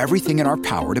doing everything in our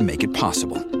power to make it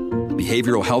possible.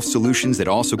 Behavioral health solutions that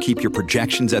also keep your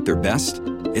projections at their best?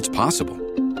 It's possible.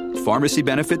 Pharmacy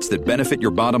benefits that benefit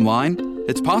your bottom line?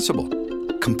 It's possible.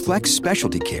 Complex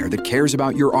specialty care that cares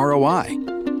about your ROI?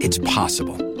 It's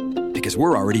possible. Because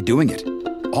we're already doing it.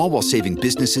 All while saving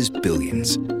businesses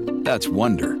billions. That's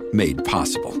Wonder made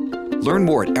possible. Learn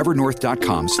more at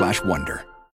evernorth.com/wonder.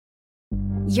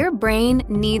 Your brain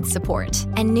needs support,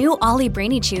 and new Ollie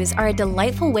Brainy Chews are a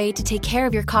delightful way to take care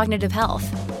of your cognitive health.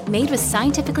 Made with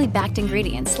scientifically backed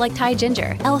ingredients like Thai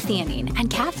ginger, L-theanine, and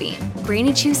caffeine,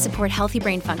 Brainy Chews support healthy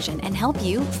brain function and help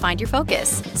you find your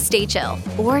focus, stay chill,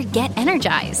 or get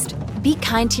energized. Be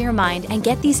kind to your mind and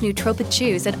get these nootropic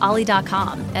chews at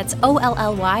ollie.com. That's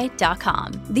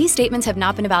OLLY.com. These statements have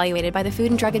not been evaluated by the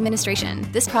Food and Drug Administration.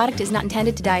 This product is not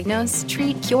intended to diagnose,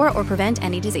 treat, cure, or prevent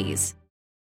any disease.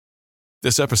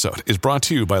 This episode is brought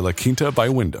to you by La Quinta by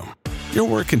Wyndham. Your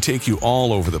work can take you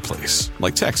all over the place,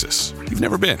 like Texas. You've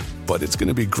never been, but it's going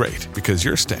to be great because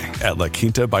you're staying at La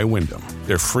Quinta by Wyndham.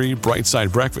 Their free Bright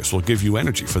Side breakfast will give you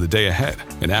energy for the day ahead.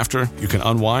 And after, you can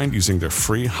unwind using their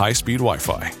free high-speed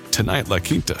Wi-Fi. Tonight, La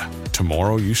Quinta.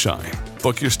 Tomorrow, you shine.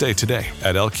 Book your stay today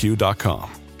at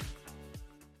lq.com.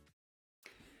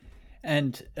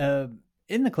 And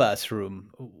in the classroom,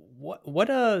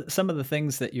 what are some of the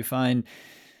things that you find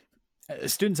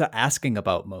students are asking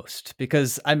about most?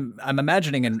 Because I'm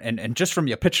imagining, and just from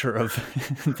your picture of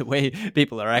the way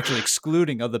people are actually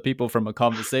excluding other people from a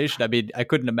conversation, I mean, I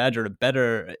couldn't imagine a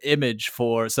better image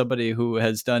for somebody who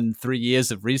has done 3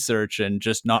 years of research and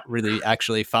just not really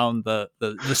actually found the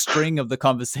string of the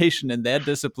conversation in their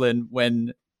discipline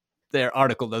when their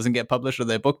article doesn't get published or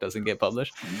their book doesn't get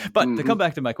published. But to come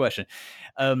back to my question,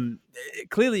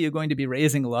 clearly you're going to be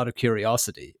raising a lot of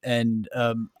curiosity. And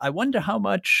I wonder how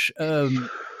much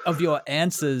of your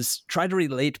answers try to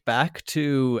relate back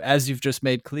to, as you've just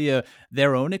made clear,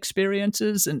 their own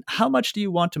experiences, and how much do you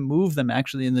want to move them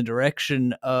actually in the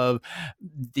direction of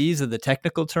these are the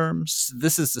technical terms,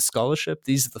 this is the scholarship,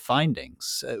 these are the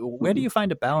findings. Where do you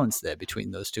find a balance there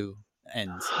between those two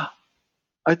ends?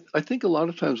 I think a lot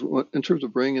of times in terms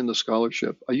of bringing in the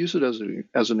scholarship, I use it as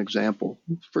an example.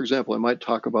 For example, I might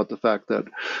talk about the fact that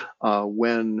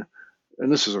and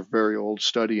this is a very old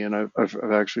study, and I've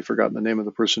actually forgotten the name of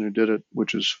the person who did it,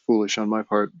 which is foolish on my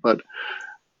part, but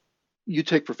you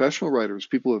take professional writers,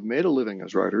 people who have made a living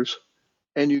as writers,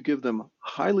 and you give them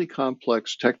highly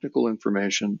complex technical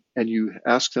information, and you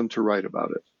ask them to write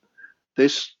about it. They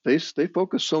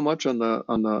focus so much on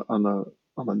the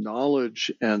knowledge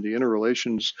and the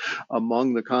interrelations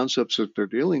among the concepts that they're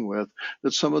dealing with,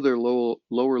 that some of their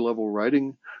lower level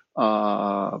writing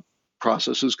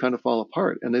processes kind of fall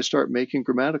apart, and they start making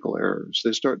grammatical errors.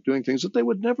 They start doing things that they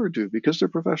would never do because they're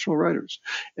professional writers.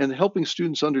 And helping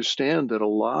students understand that a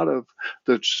lot of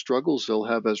the struggles they'll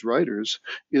have as writers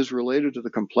is related to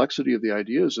the complexity of the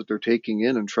ideas that they're taking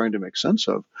in and trying to make sense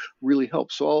of really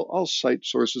helps. So I'll cite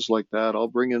sources like that. I'll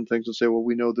bring in things and say, well,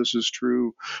 we know this is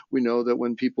true. We know that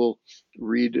when people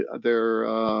read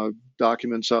their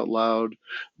documents out loud,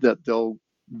 that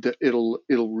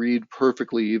it'll read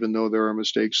perfectly, even though there are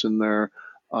mistakes in there.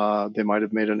 They might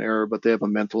have made an error, but they have a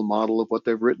mental model of what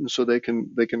they've written, so they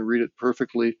can read it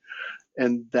perfectly.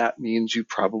 And that means you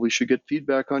probably should get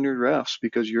feedback on your drafts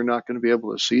because you're not going to be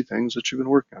able to see things that you've been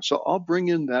working on. So I'll bring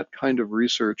in that kind of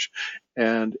research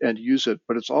and use it,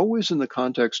 but it's always in the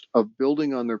context of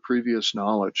building on their previous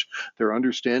knowledge, their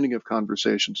understanding of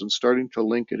conversations, and starting to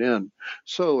link it in.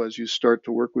 So as you start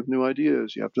to work with new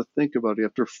ideas, you have to think about it, you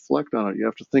have to reflect on it, you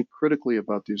have to think critically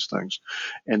about these things.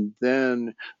 And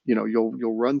then,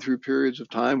 you'll run through periods of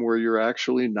time where you're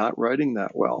actually not writing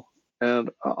that well. And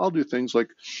I'll do things like,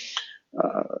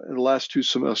 in the last 2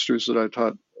 semesters that I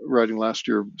taught writing last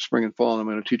year, spring and fall, and I'm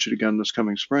going to teach it again this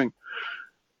coming spring,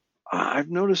 I've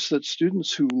noticed that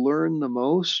students who learn the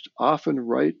most often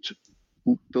write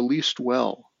the least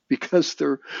well because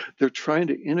they're trying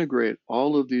to integrate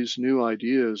all of these new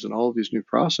ideas and all of these new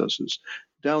processes.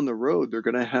 Down the road, they're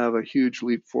going to have a huge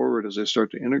leap forward as they start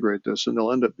to integrate this, and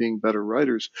they'll end up being better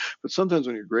writers. But sometimes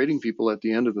when you're grading people at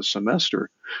the end of the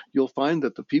semester, you'll find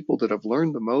that the people that have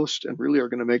learned the most and really are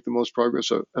going to make the most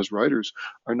progress as writers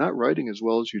are not writing as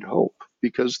well as you'd hope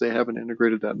because they haven't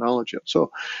integrated that knowledge yet. So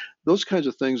those kinds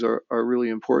of things are really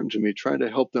important to me, trying to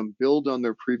help them build on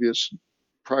their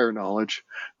prior knowledge,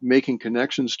 making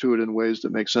connections to it in ways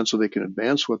that make sense so they can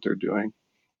advance what they're doing,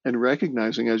 and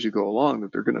recognizing as you go along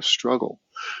that they're going to struggle.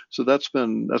 So that's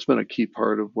been a key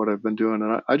part of what I've been doing.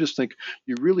 And I just think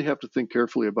you really have to think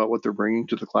carefully about what they're bringing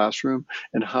to the classroom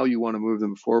and how you want to move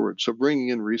them forward. So bringing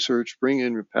in research, bringing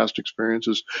in past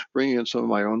experiences, bringing in some of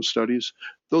my own studies,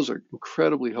 those are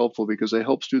incredibly helpful because they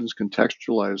help students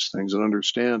contextualize things and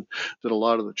understand that a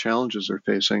lot of the challenges they're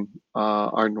facing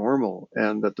are normal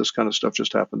and that this kind of stuff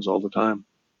just happens all the time.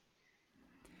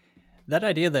 That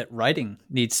idea that writing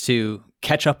needs to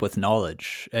catch up with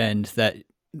knowledge, and that,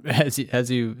 as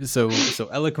you so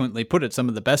eloquently put it, some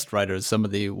of the best writers, some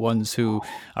of the ones who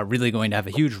are really going to have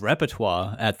a huge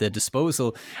repertoire at their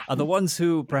disposal, are the ones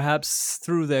who perhaps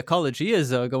through their college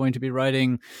years are going to be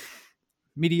writing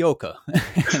mediocre,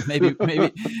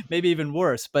 maybe even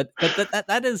worse. But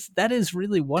that is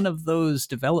really one of those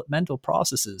developmental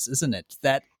processes, isn't it?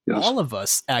 That yes. All of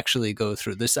us actually go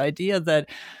through this idea that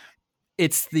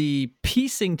it's the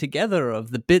piecing together of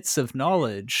the bits of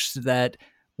knowledge that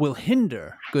will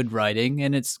hinder good writing,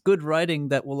 and it's good writing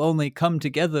that will only come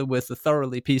together with a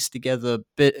thoroughly pieced together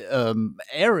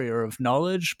area of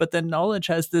knowledge. But then knowledge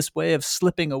has this way of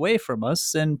slipping away from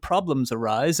us, and problems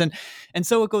arise, and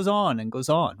so it goes on and goes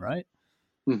on, right?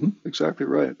 Mm-hmm, exactly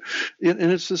right.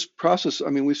 And it's this process. I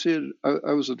mean, we see it.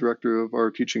 I was the director of our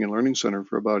teaching and learning center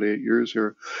for about 8 years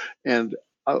here, and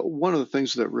one of the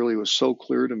things that really was so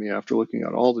clear to me after looking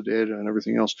at all the data and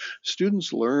everything else,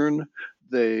 students learn,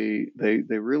 they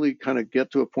really kind of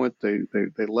get to a point,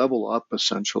 they level up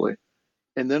essentially.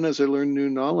 And then as they learn new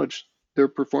knowledge, their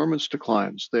performance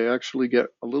declines. They actually get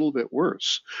a little bit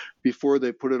worse before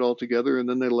they put it all together, and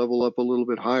then they level up a little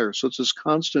bit higher. So it's this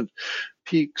constant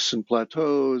peaks and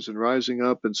plateaus and rising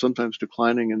up and sometimes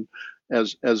declining. And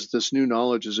as this new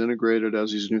knowledge is integrated,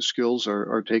 as these new skills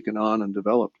are taken on and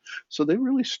developed. So they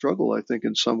really struggle, I think,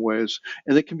 in some ways.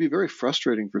 And it can be very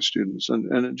frustrating for students.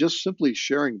 And just simply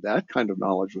sharing that kind of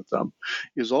knowledge with them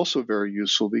is also very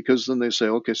useful, because then they say,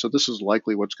 okay, so this is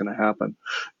likely what's going to happen.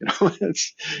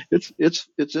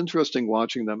 It's interesting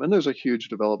watching them. And there's a huge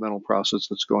developmental process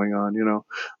that's going on.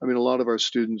 I mean, a lot of our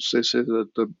students, they say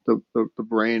that the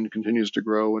brain continues to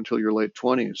grow until your late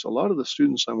 20s. A lot of the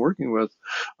students I'm working with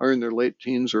are in their late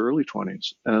teens or early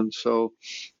 20s. And so,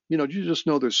 you just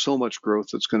know there's so much growth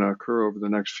that's going to occur over the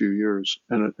next few years.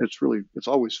 And it's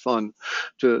always fun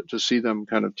to see them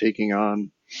kind of taking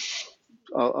on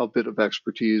a bit of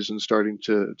expertise and starting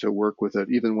to work with it,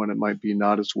 even when it might be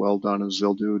not as well done as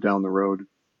they'll do down the road.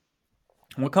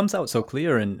 What comes out so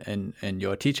clear in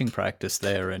your teaching practice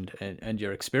there and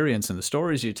your experience and the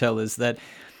stories you tell is that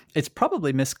it's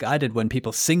probably misguided when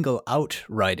people single out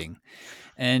writing.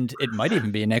 And it might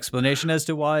even be an explanation as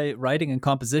to why writing and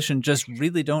composition just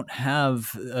really don't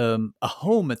have a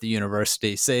home at the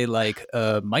university, say like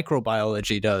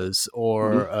microbiology does,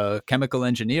 or chemical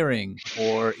engineering,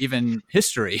 or even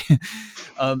history.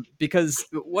 Because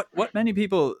what many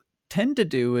people tend to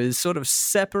do is sort of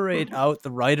separate out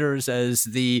the writers as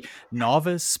the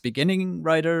novice, beginning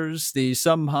writers, the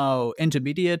somehow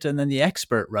intermediate, and then the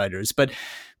expert writers. But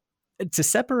to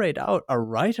separate out a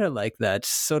writer like that,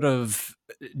 sort of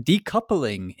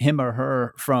decoupling him or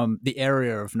her from the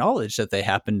area of knowledge that they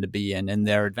happen to be in and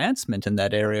their advancement in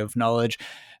that area of knowledge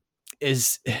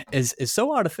is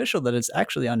so artificial that it's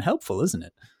actually unhelpful, isn't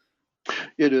it?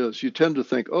 It is. You tend to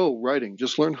think, oh, writing,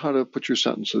 just learn how to put your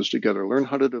sentences together, learn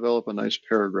how to develop a nice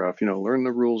paragraph, learn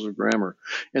the rules of grammar.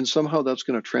 And somehow that's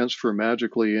going to transfer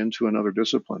magically into another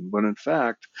discipline. When in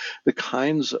fact, the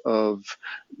kinds of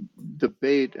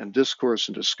debate and discourse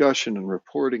and discussion and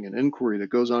reporting and inquiry that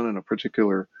goes on in a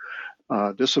particular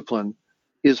discipline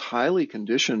is highly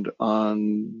conditioned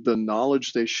on the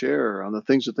knowledge they share, on the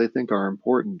things that they think are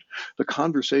important, the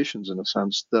conversations, in a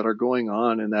sense, that are going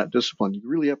on in that discipline. You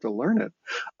really have to learn it.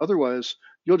 Otherwise,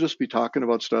 you'll just be talking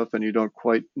about stuff and you don't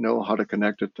quite know how to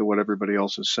connect it to what everybody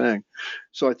else is saying.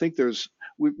 So I think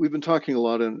we've been talking a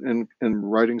lot in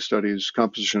writing studies,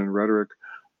 composition and rhetoric,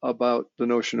 about the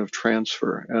notion of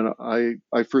transfer. And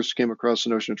I first came across the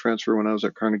notion of transfer when I was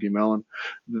at Carnegie Mellon.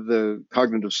 The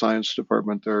cognitive science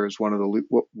department there is what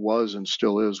was and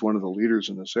still is one of the leaders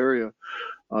in this area.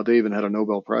 They even had a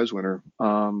Nobel Prize winner.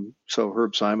 So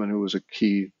Herb Simon, who was a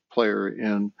key player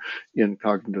in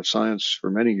cognitive science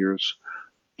for many years,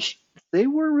 they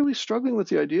were really struggling with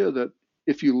the idea that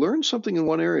if you learn something in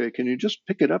one area, can you just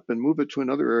pick it up and move it to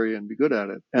another area and be good at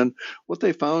it? And what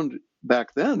they found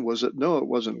back then was that, no, it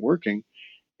wasn't working.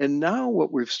 And now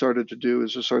what we've started to do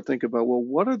is to start thinking about, well,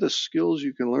 what are the skills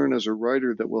you can learn as a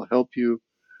writer that will help you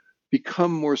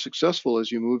become more successful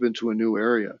as you move into a new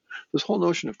area? This whole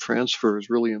notion of transfer is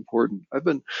really important. I've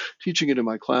been teaching it in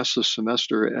my class this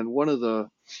semester, and one of the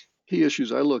key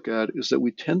issues I look at is that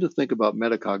we tend to think about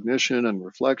metacognition and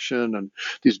reflection and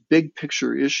these big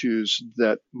picture issues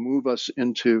that move us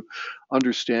into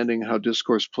understanding how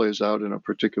discourse plays out in a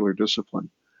particular discipline.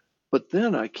 But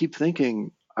then I keep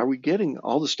thinking, are we getting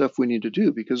all the stuff we need to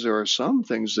do? Because there are some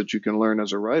things that you can learn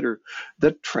as a writer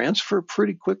that transfer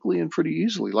pretty quickly and pretty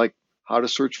easily, like how to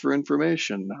search for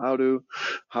information, how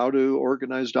to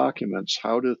organize documents,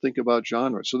 how to think about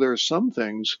genre. So there are some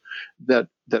things that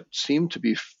seem to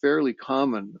be fairly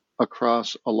common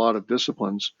across a lot of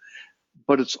disciplines,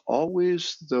 but it's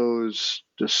always those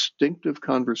distinctive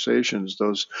conversations,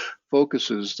 those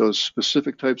focuses, those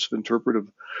specific types of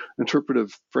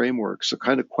interpretive frameworks, the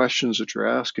kind of questions that you're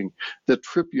asking that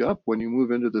trip you up when you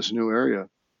move into this new area.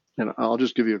 And I'll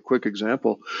just give you a quick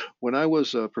example. When I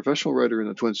was a professional writer in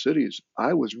the Twin Cities,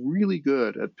 I was really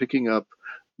good at picking up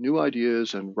new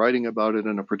ideas and writing about it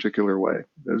in a particular way.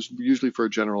 It was usually for a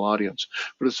general audience.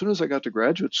 But as soon as I got to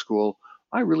graduate school,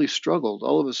 I really struggled.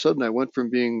 All of a sudden, I went from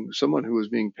being someone who was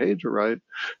being paid to write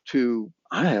to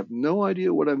I have no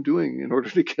idea what I'm doing in order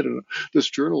to get this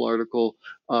journal article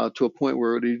to a point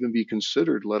where it would even be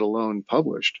considered, let alone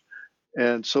published.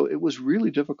 And so it was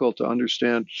really difficult to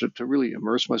understand, to really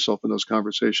immerse myself in those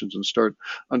conversations and start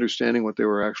understanding what they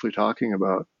were actually talking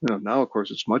about. Now, of course,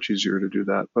 it's much easier to do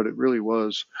that, but it really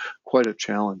was quite a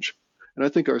challenge. And I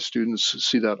think our students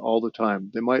see that all the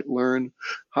time. They might learn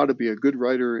how to be a good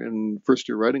writer in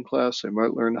first-year writing class. They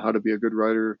might learn how to be a good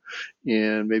writer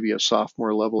in maybe a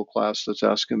sophomore level class that's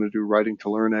asking them to do writing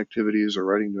to learn activities or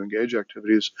writing to engage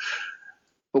activities.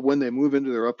 But when they move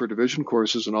into their upper division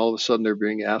courses and all of a sudden they're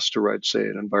being asked to write, say,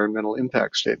 an environmental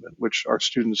impact statement, which our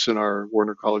students in our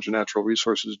Warner College of Natural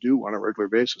Resources do on a regular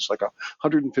basis, like a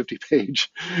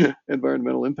 150-page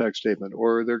environmental impact statement,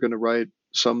 or they're going to write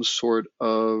some sort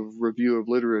of review of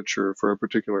literature for a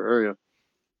particular area,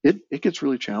 it gets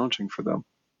really challenging for them.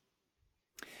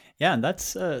 Yeah, and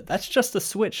that's just a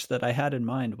switch that I had in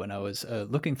mind when I was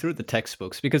looking through the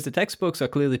textbooks, because the textbooks are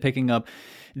clearly picking up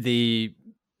the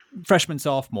freshmen,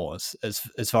 sophomores,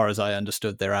 as far as I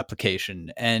understood their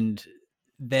application. And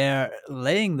they're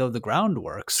laying, though, the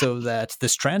groundwork so that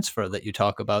this transfer that you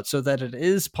talk about, so that it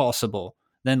is possible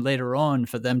then later on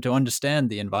for them to understand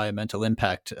the environmental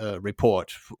impact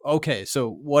report. Okay, so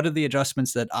what are the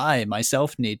adjustments that I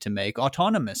myself need to make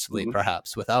autonomously,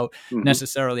 perhaps, without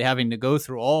necessarily having to go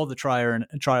through all the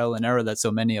trial and error that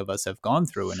so many of us have gone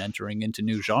through in entering into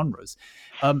new genres?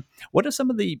 What are some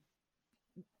of the,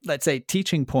 let's say,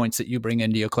 teaching points that you bring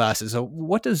into your classes? So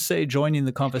what does, say, joining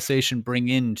the conversation bring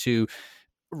in to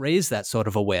raise that sort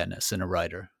of awareness in a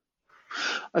writer?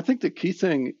 I think the key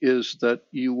thing is that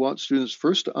you want students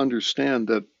first to understand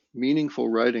that meaningful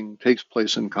writing takes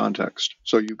place in context.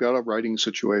 So you've got a writing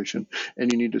situation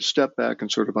and you need to step back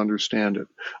and sort of understand it.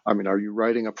 I mean, are you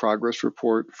writing a progress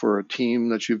report for a team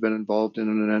that you've been involved in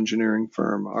an engineering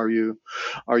firm? Are you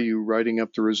writing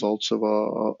up the results of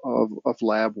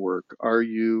lab work? Are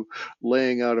you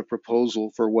laying out a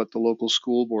proposal for what the local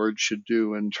school board should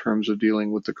do in terms of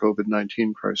dealing with the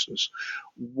COVID-19 crisis?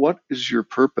 What is your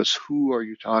purpose? Who are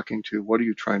you talking to? What are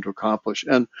you trying to accomplish?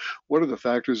 And what are the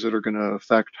factors that are going to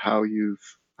affect how your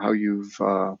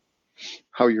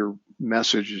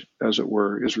message, as it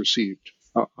were, is received?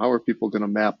 How are people going to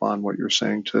map on what you're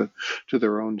saying to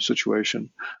their own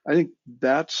situation? I think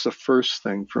that's the first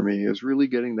thing for me, is really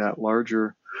getting that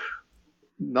larger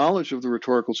knowledge of the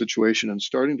rhetorical situation and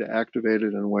starting to activate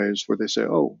it in ways where they say,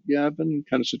 oh, yeah, I've been in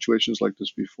kind of situations like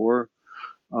this before.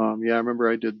 Yeah, I remember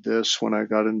I did this when I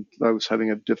was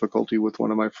having a difficulty with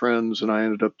one of my friends and I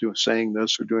ended up saying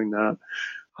this or doing that.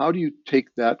 How do you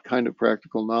take that kind of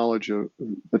practical knowledge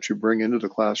that you bring into the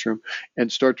classroom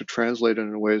and start to translate it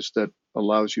in ways that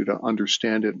allows you to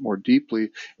understand it more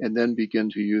deeply and then begin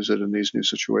to use it in these new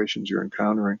situations you're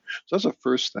encountering? So that's the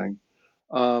first thing.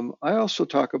 I also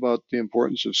talk about the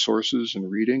importance of sources and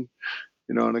reading.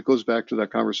 And it goes back to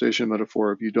that conversation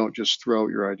metaphor of you don't just throw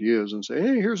out your ideas and say,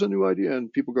 hey, here's a new idea.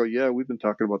 And people go, yeah, we've been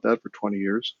talking about that for 20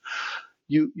 years.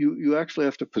 You actually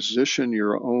have to position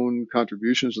your own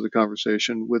contributions to the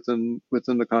conversation within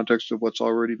the context of what's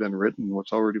already been written,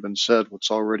 what's already been said,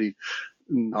 what's already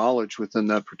knowledge within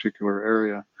that particular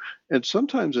area. And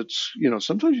sometimes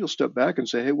sometimes you'll step back and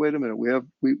say, hey, wait a minute,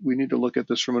 we need to look at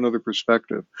this from another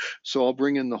perspective. So I'll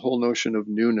bring in the whole notion of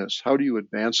newness. How do you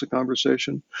advance the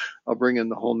conversation? I'll bring in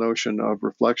the whole notion of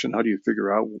reflection. How do you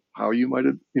figure out how you might,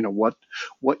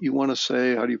 what you want to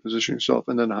say? How do you position yourself?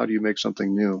 And then how do you make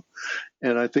something new?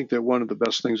 And I think that one of the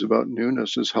best things about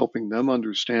newness is helping them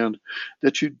understand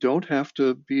that you don't have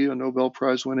to be a Nobel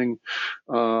Prize winning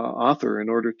author in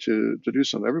order to do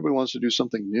something. Everybody wants to do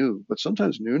something new, but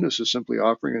sometimes newness is simply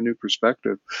offering a new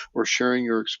perspective or sharing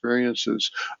your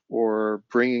experiences or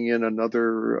bringing in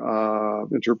another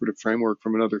interpretive framework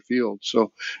from another field.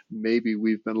 So maybe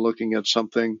we've been looking at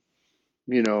something,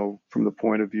 from the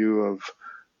point of view of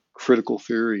critical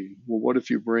theory. Well, what if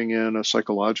you bring in a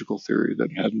psychological theory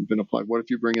that hadn't been applied? What if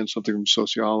you bring in something from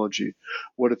sociology?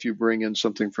 What if you bring in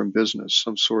something from business,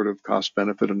 some sort of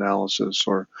cost-benefit analysis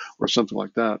or something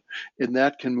like that? And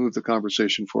that can move the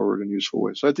conversation forward in useful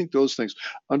ways. So I think those things,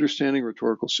 understanding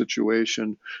rhetorical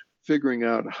situation, figuring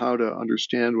out how to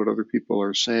understand what other people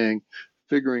are saying,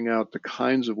 figuring out the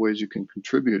kinds of ways you can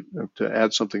contribute to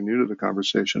add something new to the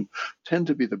conversation tend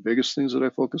to be the biggest things that I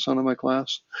focus on in my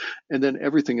class. And then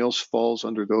everything else falls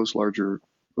under those larger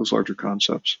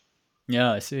concepts.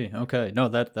 Yeah, I see. Okay. No,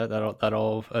 that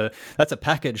all that's a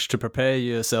package to prepare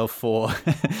yourself for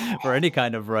for any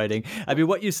kind of writing. I mean,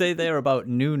 what you say there about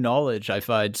new knowledge, I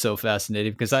find so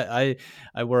fascinating because I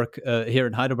work here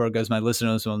in Heidelberg, as my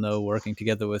listeners will know, working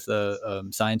together with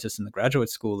scientists in the graduate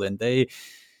school, and they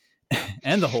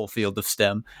and the whole field of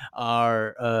STEM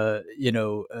are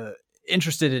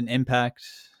interested in impact,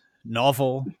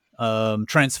 novel.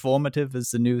 Transformative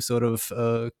is the new sort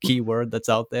of keyword that's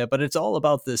out there, but it's all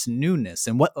about this newness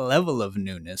and what level of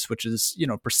newness, which is,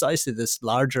 precisely this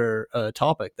larger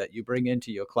topic that you bring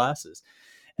into your classes.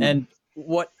 And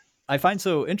what I find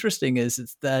so interesting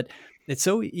is that it's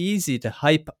so easy to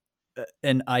hype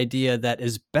an idea that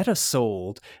is better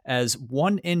sold as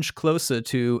 1 inch closer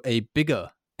to a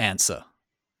bigger answer.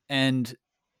 And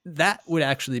that would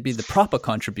actually be the proper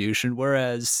contribution,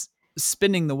 whereas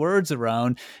spinning the words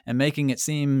around and making it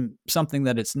seem something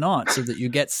that it's not, so that you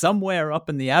get somewhere up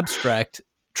in the abstract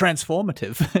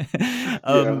transformative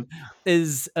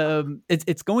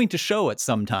it's going to show at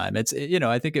some time. It's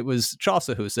I think it was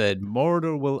Chaucer who said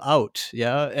murder will out,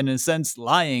 and in a sense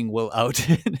lying will out.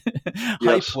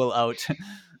 Hype will out.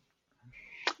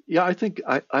 Yeah, I think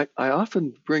I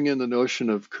often bring in the notion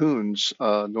of Kuhn's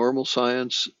normal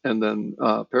science and then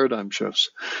paradigm shifts.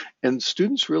 And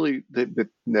students really, they've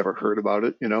never heard about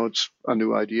it. It's a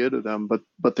new idea to them,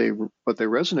 but they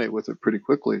resonate with it pretty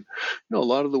quickly. A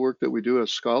lot of the work that we do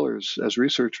as scholars, as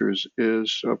researchers,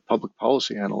 is public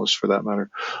policy analysts for that matter,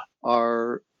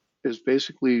 is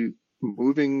basically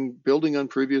building on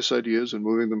previous ideas and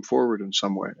moving them forward in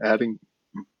some way, adding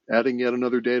yet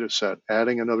another data set,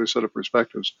 adding another set of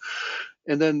perspectives.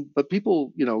 But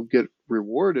people, get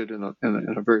rewarded in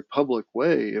a very public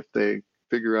way if they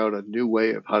figure out a new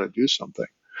way of how to do something.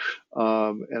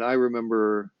 And I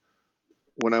remember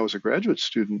when I was a graduate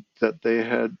student that they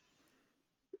had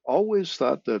always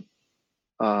thought that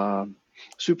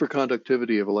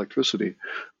superconductivity of electricity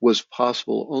was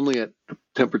possible only at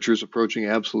temperatures approaching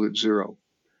absolute zero.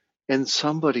 And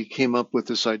somebody came up with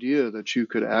this idea that you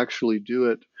could actually do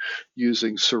it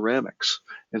using ceramics.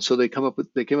 And so they came up with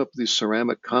these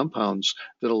ceramic compounds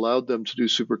that allowed them to do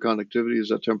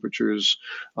superconductivities at temperatures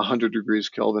 100 degrees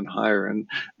Kelvin higher. And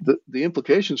the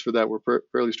implications for that were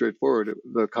fairly straightforward.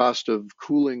 The cost of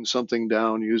cooling something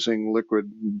down using liquid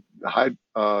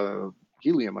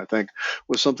helium, I think,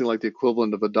 was something like the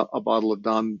equivalent of a bottle of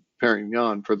Dom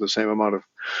Perignon for the same amount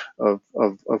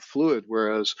of fluid,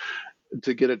 whereas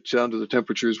to get it down to the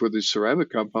temperatures where these ceramic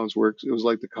compounds work, it was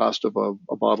like the cost of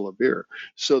a bottle of beer.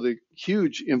 So the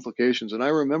huge implications. And I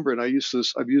remember, and I've used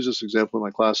this example in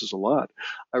my classes a lot.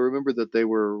 I remember that they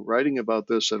were writing about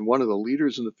this, and one of the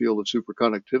leaders in the field of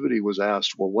superconductivity was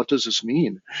asked, "Well, what does this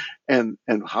mean, and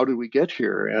how did we get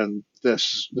here?" And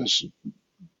this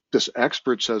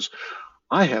expert says,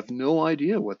 "I have no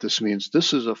idea what this means.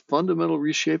 This is a fundamental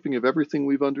reshaping of everything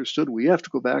we've understood. We have to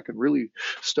go back and really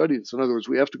study this. In other words,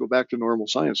 we have to go back to normal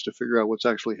science to figure out what's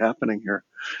actually happening here."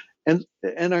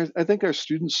 I think our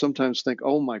students sometimes think,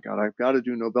 "Oh my God, I've got to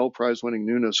do Nobel Prize winning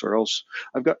newness, or else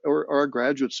or our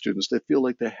graduate students, they feel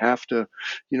like they have to,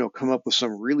 come up with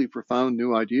some really profound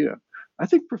new idea." I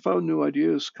think profound new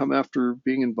ideas come after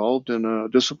being involved in a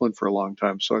discipline for a long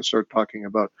time. So I start talking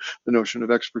about the notion of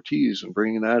expertise and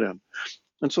bringing that in.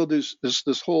 And so this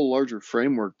whole larger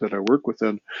framework that I work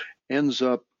within ends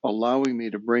up allowing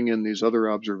me to bring in these other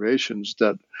observations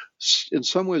that in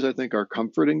some ways I think are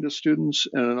comforting to students,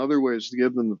 and in other ways to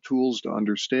give them the tools to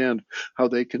understand how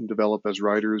they can develop as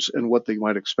writers and what they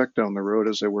might expect down the road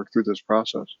as they work through this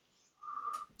process.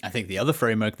 I think the other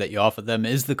framework that you offer them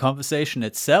is the conversation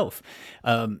itself.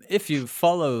 If you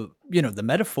follow, the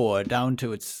metaphor down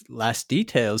to its last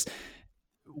details,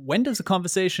 when does a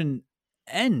conversation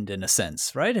end, in a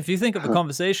sense, right? If you think of a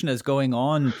conversation as going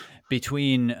on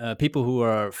between people who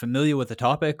are familiar with the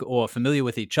topic or familiar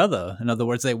with each other, in other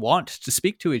words, they want to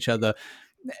speak to each other,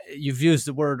 you've used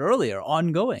the word earlier,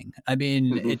 ongoing. I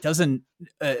mean, It doesn't,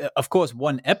 of course,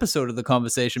 one episode of the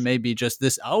conversation may be just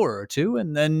this hour or two,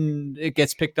 and then it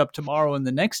gets picked up tomorrow and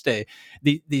the next day.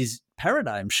 These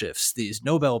paradigm shifts, these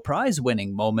Nobel Prize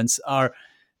winning moments are,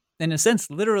 in a sense,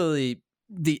 literally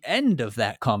the end of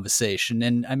that conversation.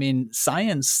 And I mean,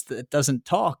 science that doesn't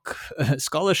talk,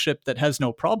 scholarship that has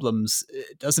no problems,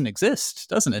 it doesn't exist,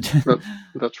 doesn't it?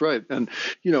 That's right. And,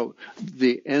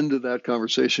 the end of that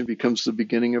conversation becomes the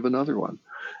beginning of another one.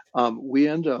 We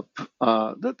end up,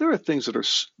 that there are things that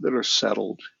are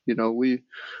settled.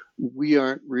 We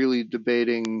aren't really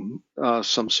debating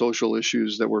some social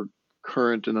issues that were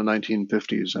current in the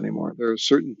 1950s anymore. There are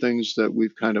certain things that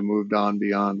we've kind of moved on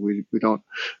beyond. We don't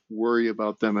worry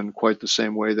about them in quite the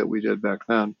same way that we did back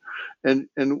then. And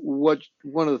one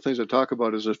of the things I talk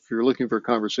about is if you're looking for a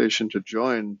conversation to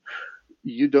join,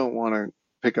 you don't want to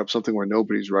pick up something where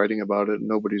nobody's writing about it and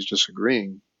nobody's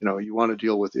disagreeing. You want to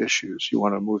deal with issues. You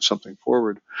want to move something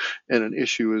forward. And an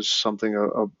issue is something,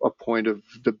 a point of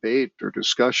debate or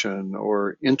discussion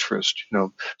or interest.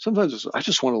 Sometimes I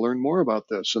just want to learn more about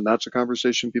this. And that's a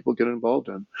conversation people get involved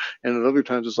in. And at other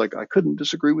times it's like, I couldn't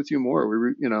disagree with you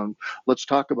more. Let's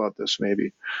talk about this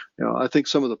maybe. I think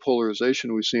some of the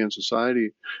polarization we see in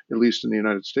society, at least in the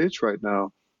United States right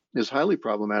now, is highly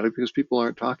problematic because people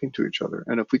aren't talking to each other.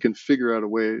 And if we can figure out a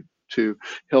way to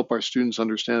help our students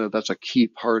understand that that's a key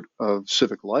part of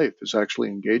civic life, is actually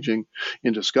engaging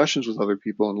in discussions with other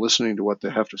people and listening to what they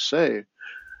have to say,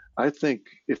 I think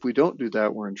if we don't do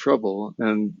that, we're in trouble.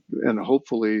 And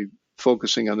hopefully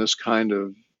focusing on this kind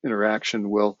of interaction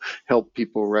will help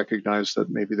people recognize that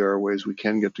maybe there are ways we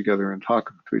can get together and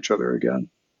talk to each other again.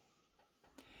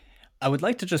 I would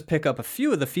like to just pick up a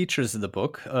few of the features of the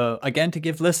book, again, to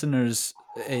give listeners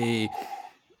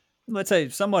let's say,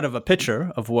 somewhat of a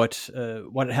picture of what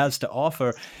it has to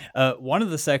offer. One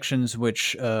of the sections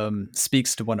which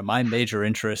speaks to one of my major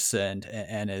interests and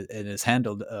is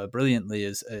handled brilliantly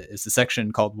is the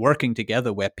section called Working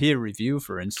Together, where peer review,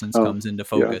 for instance, comes into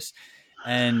focus. Yeah.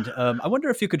 And I wonder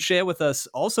if you could share with us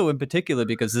also in particular,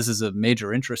 because this is a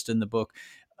major interest in the book,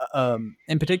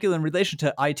 in particular in relation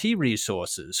to IT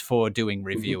resources for doing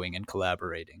reviewing and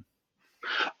collaborating.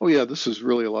 Oh, yeah, this is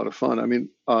really a lot of fun. I mean,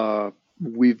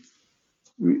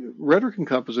 rhetoric and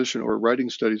composition, or writing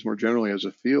studies more generally as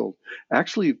a field,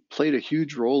 actually played a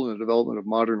huge role in the development of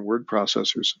modern word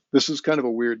processors. This is kind of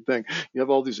a weird thing. You have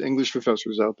all these English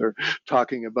professors out there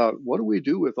talking about what do we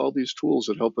do with all these tools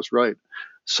that help us write.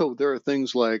 So there are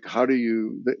things like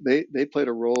they played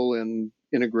a role in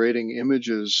integrating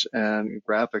images and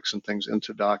graphics and things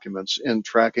into documents, in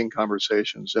tracking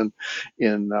conversations, and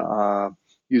in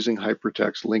using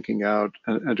hypertext, linking out,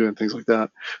 and doing things like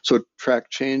that. So track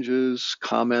changes,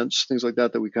 comments, things like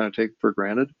that we kind of take for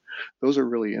granted. Those are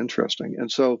really interesting.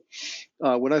 And so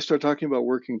when I start talking about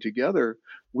working together,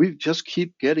 we just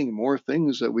keep getting more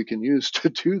things that we can use to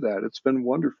do that. It's been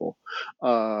wonderful.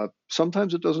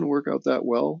 Sometimes it doesn't work out that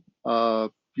well.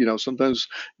 Sometimes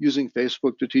using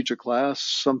Facebook to teach a class,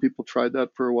 some people tried that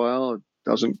for a while. It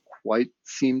doesn't quite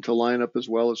seem to line up as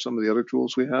well as some of the other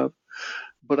tools we have.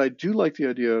 But I do like the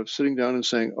idea of sitting down and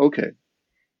saying, okay,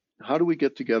 how do we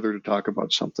get together to talk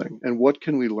about something? And what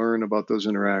can we learn about those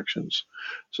interactions?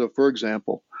 So, for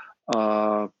example,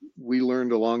 we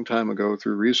learned a long time ago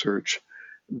through research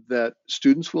that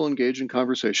students will engage in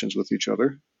conversations with each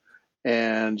other.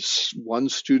 And one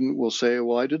student will say,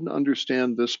 well, I didn't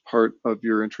understand this part of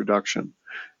your introduction.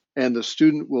 And the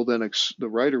student will then, the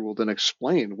writer will then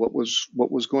explain what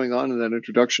was going on in that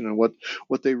introduction and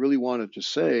what they really wanted to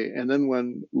say. And then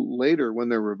when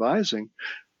they're revising,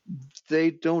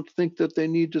 they don't think that they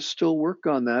need to still work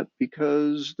on that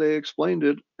because they explained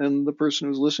it and the person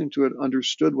who's listening to it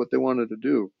understood what they wanted to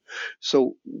do.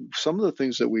 So some of the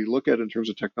things that we look at in terms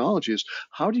of technology is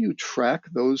how do you track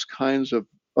those kinds of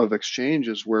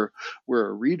exchanges where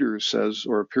a reader says,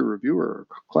 or a peer reviewer or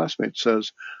a classmate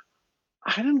says,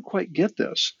 I didn't quite get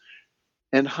this.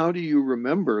 And how do you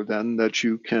remember then that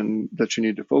you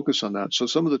need to focus on that? So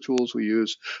some of the tools we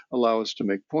use allow us to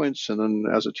make points. And then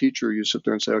as a teacher, you sit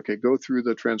there and say, okay, go through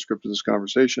the transcript of this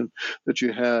conversation that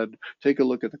you had, take a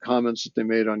look at the comments that they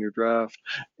made on your draft,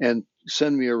 and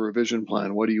send me a revision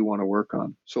plan. What do you want to work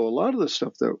on? So a lot of the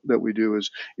stuff that we do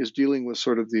is dealing with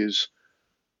sort of these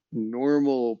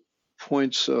normal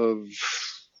points of,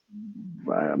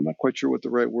 I'm not quite sure what the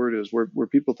right word is, where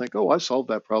people think, oh, I solved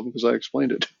that problem because I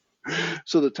explained it.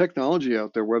 So the technology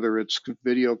out there, whether it's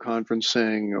video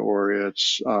conferencing or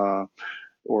it's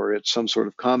some sort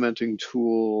of commenting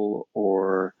tool,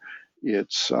 or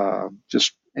it's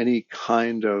just any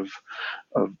kind of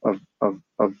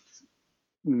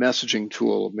messaging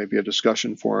tool, maybe a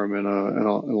discussion forum in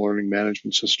a learning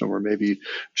management system, or maybe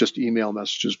just email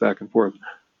messages back and forth.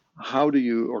 How do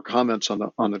you, or comments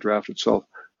on the draft itself,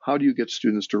 how do you get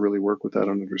students to really work with that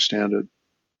and understand it?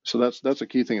 So that's a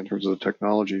key thing in terms of the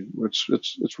technology.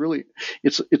 It's really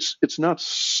not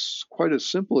quite as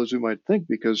simple as you might think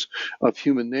because of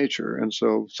human nature. And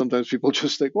so sometimes people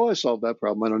just think, well, I solved that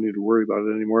problem, I don't need to worry about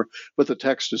it anymore. But the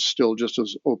text is still just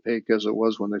as opaque as it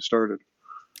was when they started.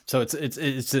 So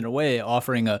it's in a way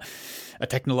offering a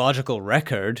technological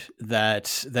record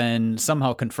that then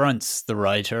somehow confronts the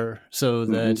writer so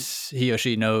that he or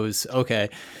she knows, okay,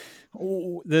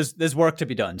 there's work to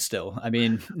be done still. I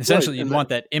mean, essentially, right. You'd want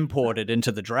that imported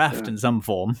into the draft in some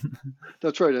form.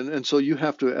 That's right. And so you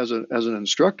have to, as an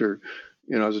instructor,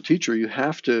 as a teacher, you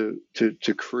have to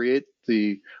create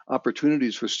the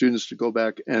opportunities for students to go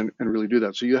back and really do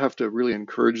that. So you have to really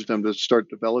encourage them to start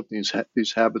developing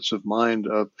these habits of mind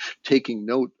of taking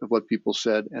note of what people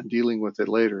said and dealing with it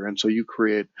later. And so you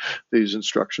create these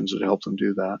instructions that help them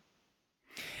do that.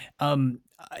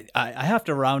 I have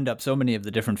to round up so many of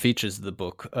the different features of the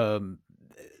book.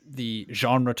 The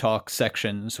genre talk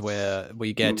sections where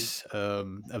we get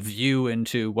a view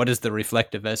into what is the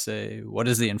reflective essay, what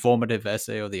is the informative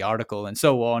essay or the article, and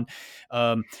so on.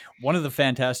 One of the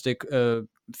fantastic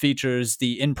features,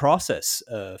 the in-process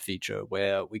feature,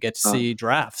 where we get to see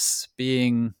drafts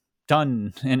being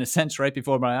done in a sense right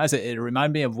before my eyes. It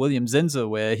reminded me of William Zinsser,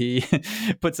 where he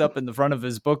puts up in the front of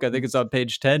his book, I think it's on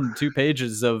page 10, 2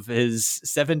 pages of his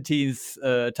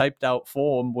 17th typed out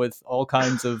form with all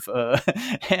kinds of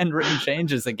handwritten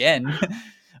changes again.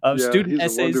 Student he's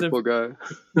essays. A wonderful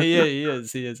guy. He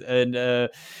is. And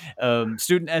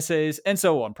student essays and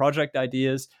so on, project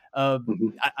ideas.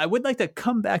 I would like to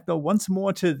come back, though, once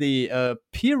more to the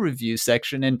peer review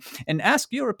section and ask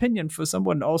your opinion for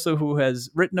someone also who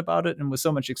has written about it and with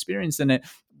so much experience in it.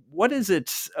 What is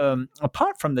it,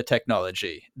 apart from the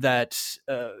technology, that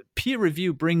peer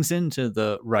review brings into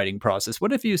the writing process?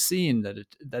 What have you seen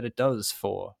that it does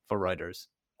for writers?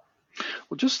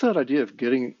 Well, just that idea of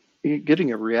getting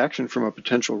a reaction from a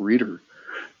potential reader.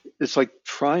 It's like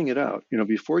trying it out,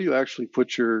 before you actually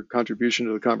put your contribution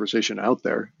to the conversation out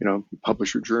there, you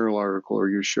publish your journal article or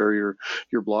you share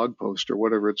your blog post or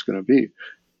whatever it's going to be,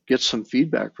 get some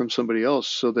feedback from somebody else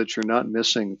so that you're not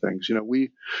missing things.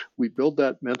 We build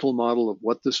that mental model of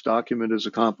what this document is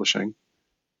accomplishing.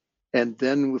 And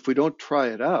then if we don't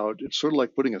try it out, it's sort of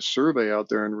like putting a survey out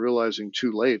there and realizing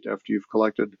too late after you've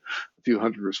collected a few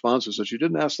hundred responses that you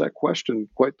didn't ask that question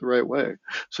quite the right way.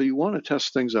 So you want to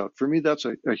test things out. For me, that's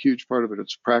a huge part of it.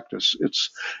 It's practice.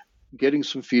 It's getting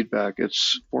some feedback.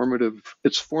 It's formative.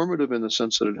 It's formative in the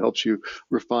sense that it helps you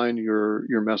refine your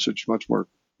message much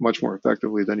more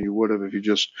effectively than you would have if you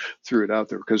just threw it out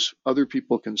there, because other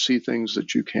people can see things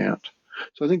that you can't.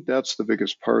 So I think that's the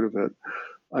biggest part of it.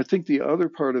 I think the other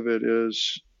part of it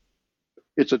is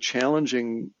it's a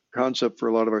challenging concept for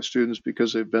a lot of our students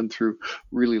because they've been through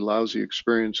really lousy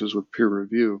experiences with peer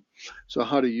review. So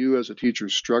how do you as a teacher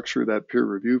structure that peer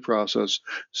review process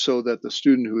so that the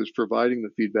student who is providing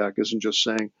the feedback isn't just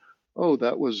saying, oh,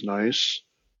 that was nice,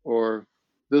 or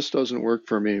this doesn't work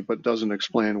for me, but doesn't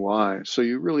explain why. So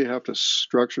you really have to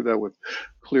structure that with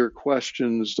clear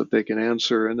questions that they can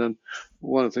answer. And then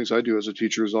one of the things I do as a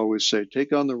teacher is always say,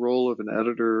 take on the role of an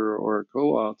editor or a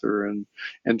co-author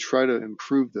and try to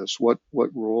improve this. What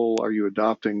role are you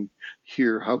adopting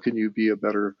here? How can you be a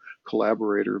better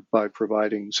collaborator by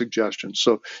providing suggestions?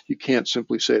 So you can't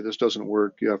simply say this doesn't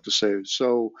work. You have to say,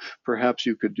 so perhaps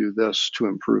you could do this to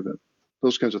improve it.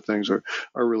 Those kinds of things are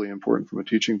really important from a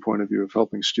teaching point of view of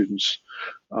helping students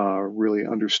really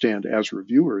understand as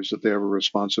reviewers that they have a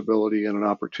responsibility and an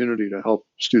opportunity to help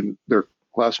their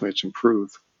classmates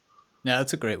improve. Yeah,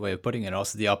 that's a great way of putting it.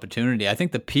 Also, the opportunity. I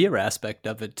think the peer aspect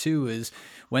of it too is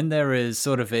when there is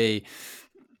sort of a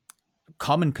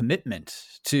common commitment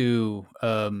to,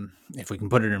 if we can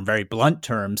put it in very blunt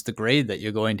terms, the grade that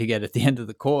you're going to get at the end of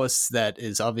the course, that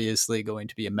is obviously going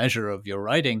to be a measure of your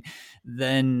writing,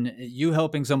 then you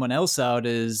helping someone else out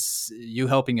is you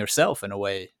helping yourself in a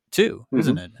way too,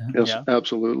 isn't it? Yes, yeah.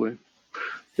 Absolutely.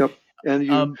 Yep. And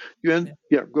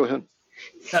yeah, go ahead.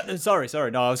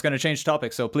 Sorry. No, I was going to change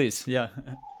topic, so please, yeah.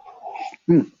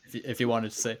 If you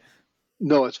wanted to say.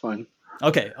 No, it's fine.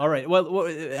 Okay, all right. Well,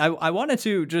 I wanted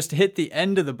to just hit the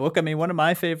end of the book. I mean, one of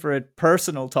my favorite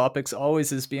personal topics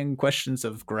always is being questions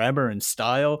of grammar and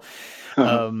style.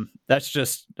 That's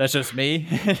just me.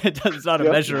 It's not a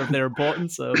measure of their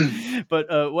importance. But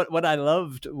what I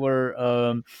loved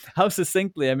were how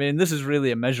succinctly. I mean, this is really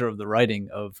a measure of the writing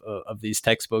of these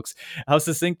textbooks. How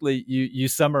succinctly you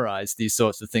summarize these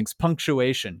sorts of things: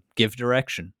 punctuation, give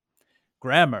direction;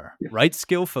 grammar, write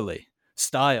skillfully;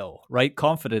 style, write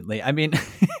confidently. I mean,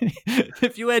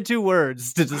 if you had two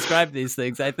words to describe these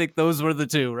things, I think those were the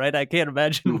two, right? I can't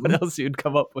imagine what else you'd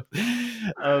come up with.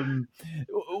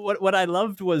 What I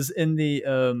loved was in the,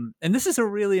 and this is a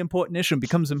really important issue, and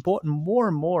becomes important more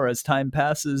and more as time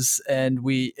passes and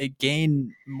we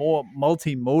gain more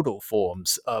multimodal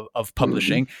forms of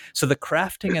publishing. So the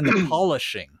crafting and the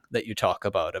polishing that you talk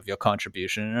about of your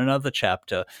contribution in another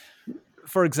chapter,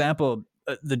 for example,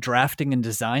 the drafting and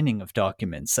designing of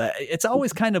documents. It's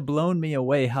always kind of blown me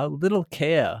away how little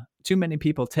care too many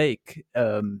people take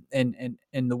in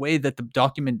the way that the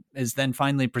document is then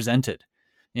finally presented.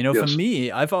 You know, yes.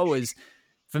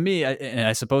 For me, and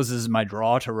I suppose this is my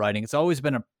draw to writing, it's always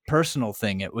been a personal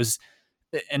thing. It was,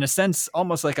 in a sense,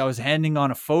 almost like I was handing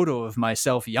on a photo of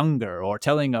myself younger, or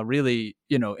telling a really,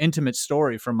 intimate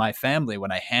story from my family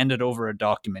when I handed over a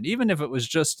document, even if it was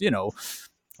just,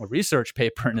 a research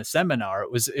paper in a seminar.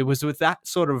 It was with that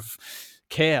sort of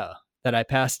care that I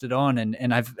passed it on.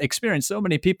 And I've experienced so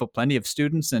many people, plenty of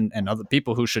students and other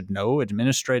people who should know,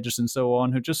 administrators and so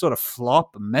on, who just sort of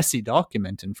flop a messy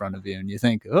document in front of you and you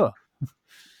think, oh.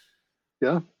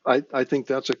 Yeah, I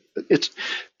think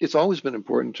it's always been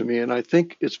important to me. And I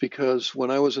think it's because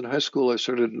when I was in high school, I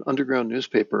started an underground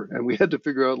newspaper and we had to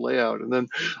figure out layout. And then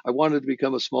I wanted to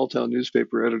become a small town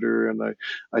newspaper editor. And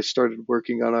I started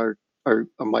working on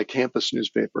my campus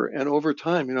newspaper. And over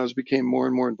time, as I became more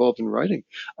and more involved in writing,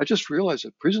 I just realized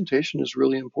that presentation is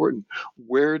really important.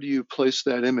 Where do you place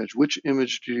that image? Which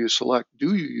image do you select?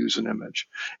 Do you use an image?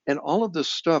 And all of this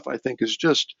stuff, I think, is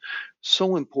just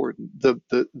so important.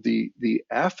 The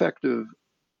affective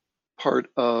part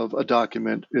of a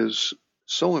document is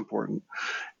so important.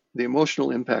 The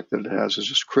emotional impact that it has is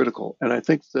just critical. And I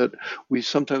think that we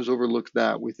sometimes overlook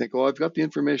that. We think, I've got the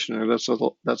information there. That's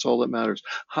all that matters.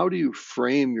 How do you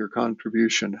frame your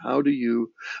contribution? How do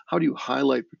you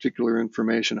highlight particular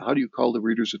information? How do you call the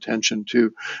reader's attention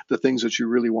to the things that you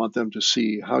really want them to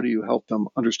see? How do you help them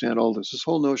understand all this? This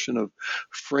whole notion of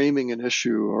framing an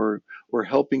issue or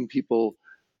helping people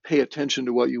pay attention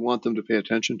to what you want them to pay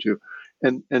attention to.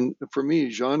 And for me,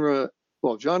 genre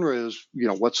is,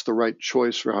 what's the right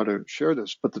choice for how to share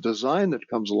this, but the design that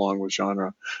comes along with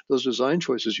genre, those design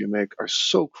choices you make are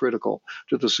so critical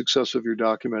to the success of your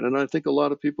document. And I think a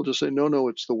lot of people just say, no,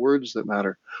 it's the words that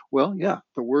matter. Well, yeah,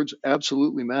 the words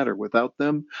absolutely matter. Without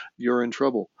them, you're in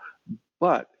trouble.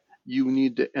 But you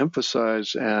need to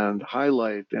emphasize and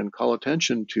highlight and call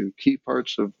attention to key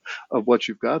parts of what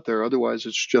you've got there. Otherwise,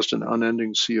 it's just an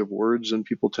unending sea of words, and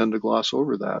people tend to gloss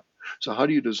over that. So how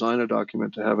do you design a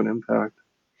document to have an impact?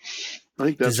 I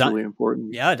think that's really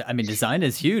important. Yeah, I mean, design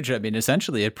is huge. I mean,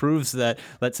 essentially, it proves that,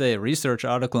 let's say, a research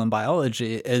article in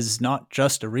biology is not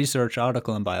just a research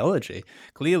article in biology.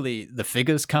 Clearly, the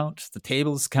figures count, the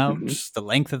tables count, the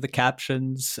length of the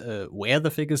captions, where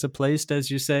the figures are placed,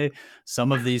 as you say.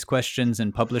 Some of these questions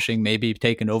in publishing may be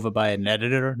taken over by an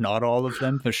editor, not all of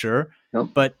them, for sure. Yep.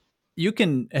 But you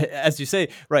can, as you say,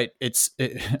 right, it's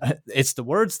the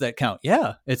words that count.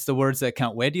 Yeah, it's the words that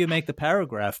count. Where do you make the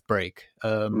paragraph break?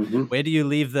 Where do you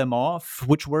leave them off?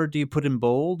 Which word do you put in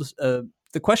bold?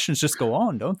 The questions just go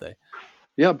on, don't they?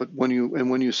 Yeah, but when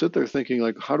you sit there thinking,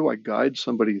 like, how do I guide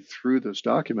somebody through this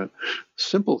document?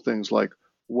 Simple things like,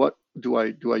 what do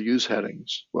I use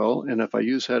headings? Well, and if I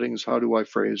use headings, how do I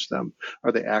phrase them?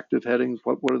 Are they active headings?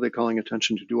 What are they calling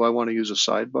attention to? Do I want to use a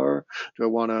sidebar? Do I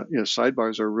want to,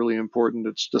 sidebars are really important.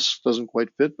 This doesn't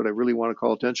quite fit, but I really want to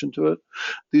call attention to it.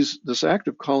 This act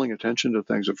of calling attention to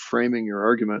things, of framing your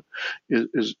argument,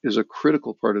 is a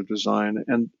critical part of design,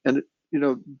 and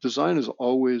design is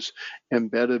always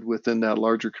embedded within that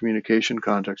larger communication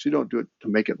context. You don't do it to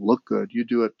make it look good. You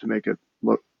do it to make it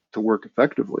work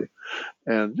effectively.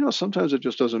 And sometimes it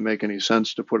just doesn't make any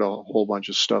sense to put a whole bunch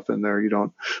of stuff in there. You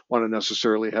don't want to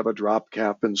necessarily have a drop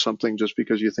cap in something just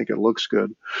because you think it looks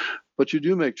good. But you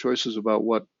do make choices about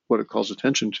what it calls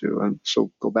attention to. And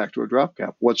so go back to a drop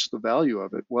cap. What's the value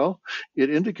of it? Well, it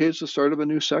indicates the start of a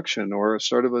new section or a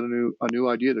start of a new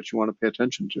idea that you want to pay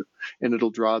attention to, and it'll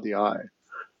draw the eye.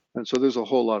 And so there's a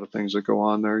whole lot of things that go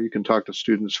on there. You can talk to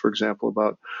students, for example,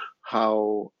 about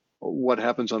what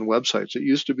happens on websites. It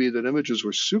used to be that images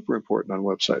were super important on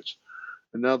websites.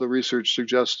 And now the research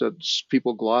suggests that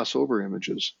people gloss over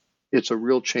images. It's a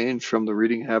real change from the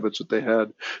reading habits that they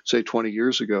had, say, 20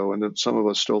 years ago, and that some of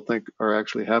us still think are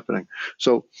actually happening.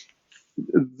 So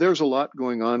there's a lot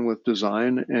going on with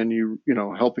design, and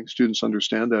helping students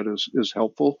understand that is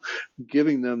helpful.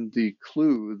 Giving them the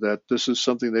clue that this is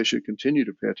something they should continue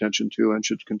to pay attention to and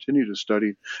should continue to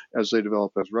study as they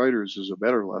develop as writers is a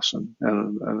better lesson.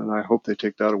 And I hope they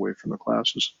take that away from the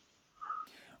classes.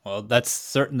 Well, that's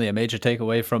certainly a major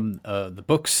takeaway from the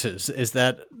books is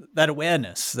that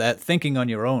awareness, that thinking on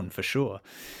your own, for sure.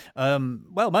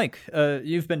 Well, Mike,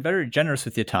 you've been very generous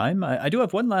with your time. I do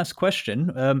have one last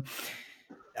question.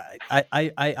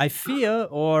 I fear,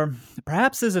 or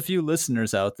perhaps there's a few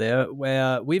listeners out there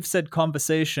where we've said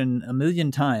conversation a million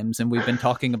times and we've been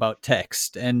talking about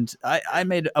text. And I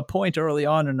made a point early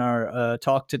on in our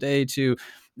talk today to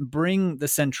bring the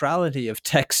centrality of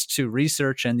text to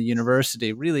research and the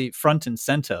university really front and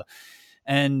center.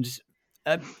 And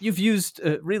you've used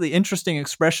really interesting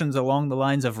expressions along the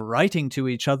lines of writing to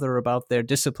each other about their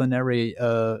disciplinary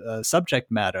subject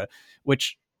matter,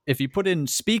 which if you put in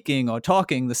speaking or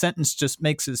talking, the sentence just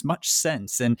makes as much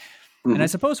sense. And I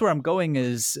suppose where I'm going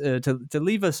is to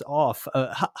leave us off.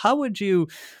 How would you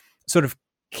sort of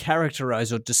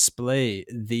characterize or display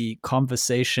the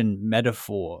conversation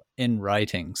metaphor in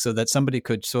writing so that somebody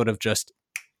could sort of just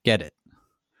get it?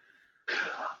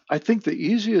 I think the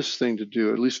easiest thing to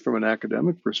do, at least from an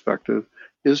academic perspective,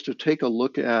 is to take a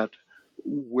look at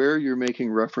where you're making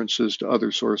references to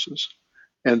other sources.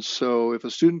 And so if a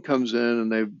student comes in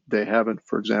and they haven't,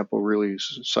 for example, really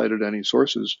cited any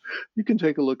sources, you can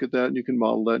take a look at that and you can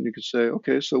model that and you can say,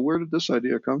 okay, so where did this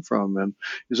idea come from? And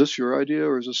is this your idea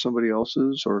or is this somebody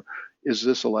else's? Or is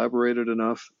this elaborated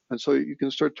enough? And so you can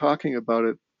start talking about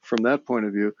it from that point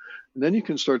of view. And then you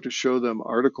can start to show them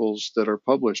articles that are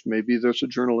published. Maybe there's a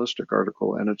journalistic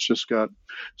article and it's just got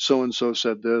so-and-so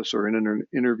said this, or in an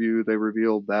interview they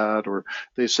revealed that, or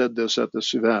they said this at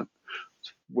this event.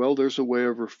 Well, there's a way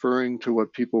of referring to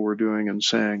what people were doing and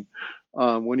saying.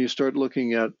 When you start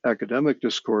looking at academic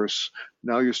discourse,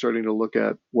 now you're starting to look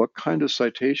at what kind of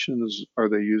citations are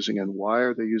they using and why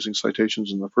are they using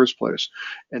citations in the first place.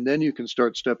 And then you can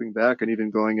start stepping back and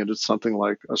even going into something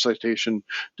like a citation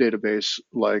database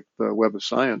like the Web of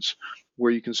Science,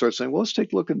 where you can start saying, well, let's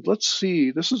take a look and let's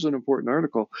see, this is an important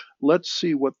article. Let's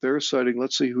see what they're citing.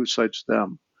 Let's see who cites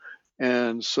them.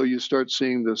 And so you start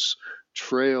seeing this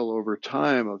trail over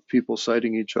time of people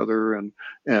citing each other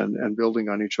and building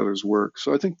on each other's work.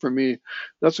 So I think for me,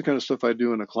 that's the kind of stuff I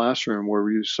do in a classroom, where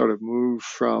you sort of move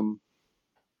from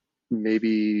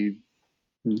maybe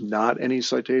not any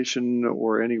citation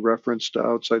or any reference to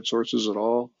outside sources at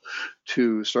all,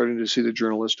 to starting to see the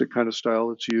journalistic kind of style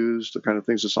that's used, the kind of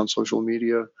things that's on social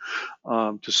media,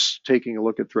 to taking a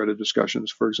look at threaded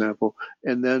discussions, for example,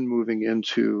 and then moving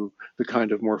into the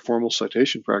kind of more formal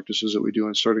citation practices that we do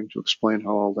and starting to explain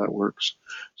how all that works.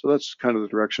 So that's kind of the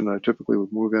direction that I typically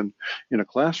would move in a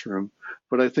classroom.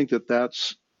 But I think that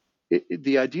that's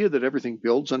the idea that everything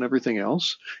builds on everything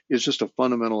else is just a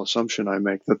fundamental assumption I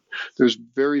make, that there's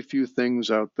very few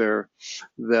things out there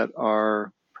that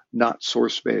are not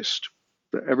source-based.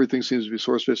 Everything seems to be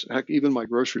source-based. Heck, even my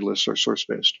grocery lists are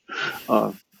source-based.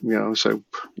 So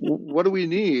what do we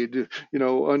need?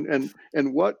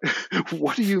 And what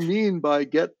do you mean by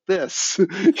get this?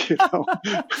 Which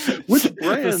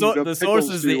brand? The source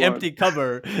is the empty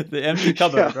cover,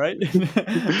 Yeah. right?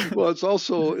 Well, it's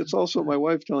also my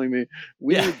wife telling me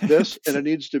we need this, and it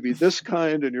needs to be this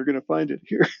kind, and you're going to find it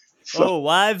here. So,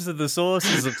 wives are the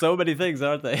sources of so many things,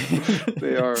 aren't they?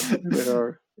 They are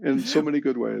in so many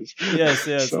good ways. Yes.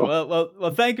 So,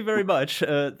 Well, thank you very much.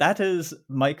 That is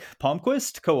Mike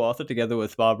Palmquist, co-author together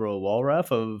with Barbara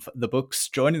Wallraff of the books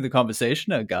Joining the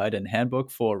Conversation, a guide and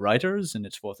handbook for writers in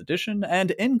its 4th edition,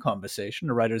 and In Conversation,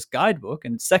 a writer's guidebook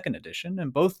in its 2nd edition,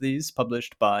 and both these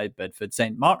published by Bedford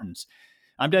St. Martin's.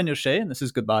 I'm Daniel Shea, and this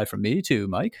is goodbye from me to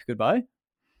Mike. Goodbye.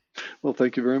 Well,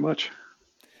 thank you very much.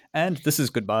 And this is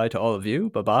goodbye to all of you.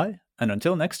 Bye-bye. And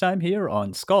until next time here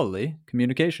on Scholarly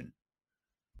Communication.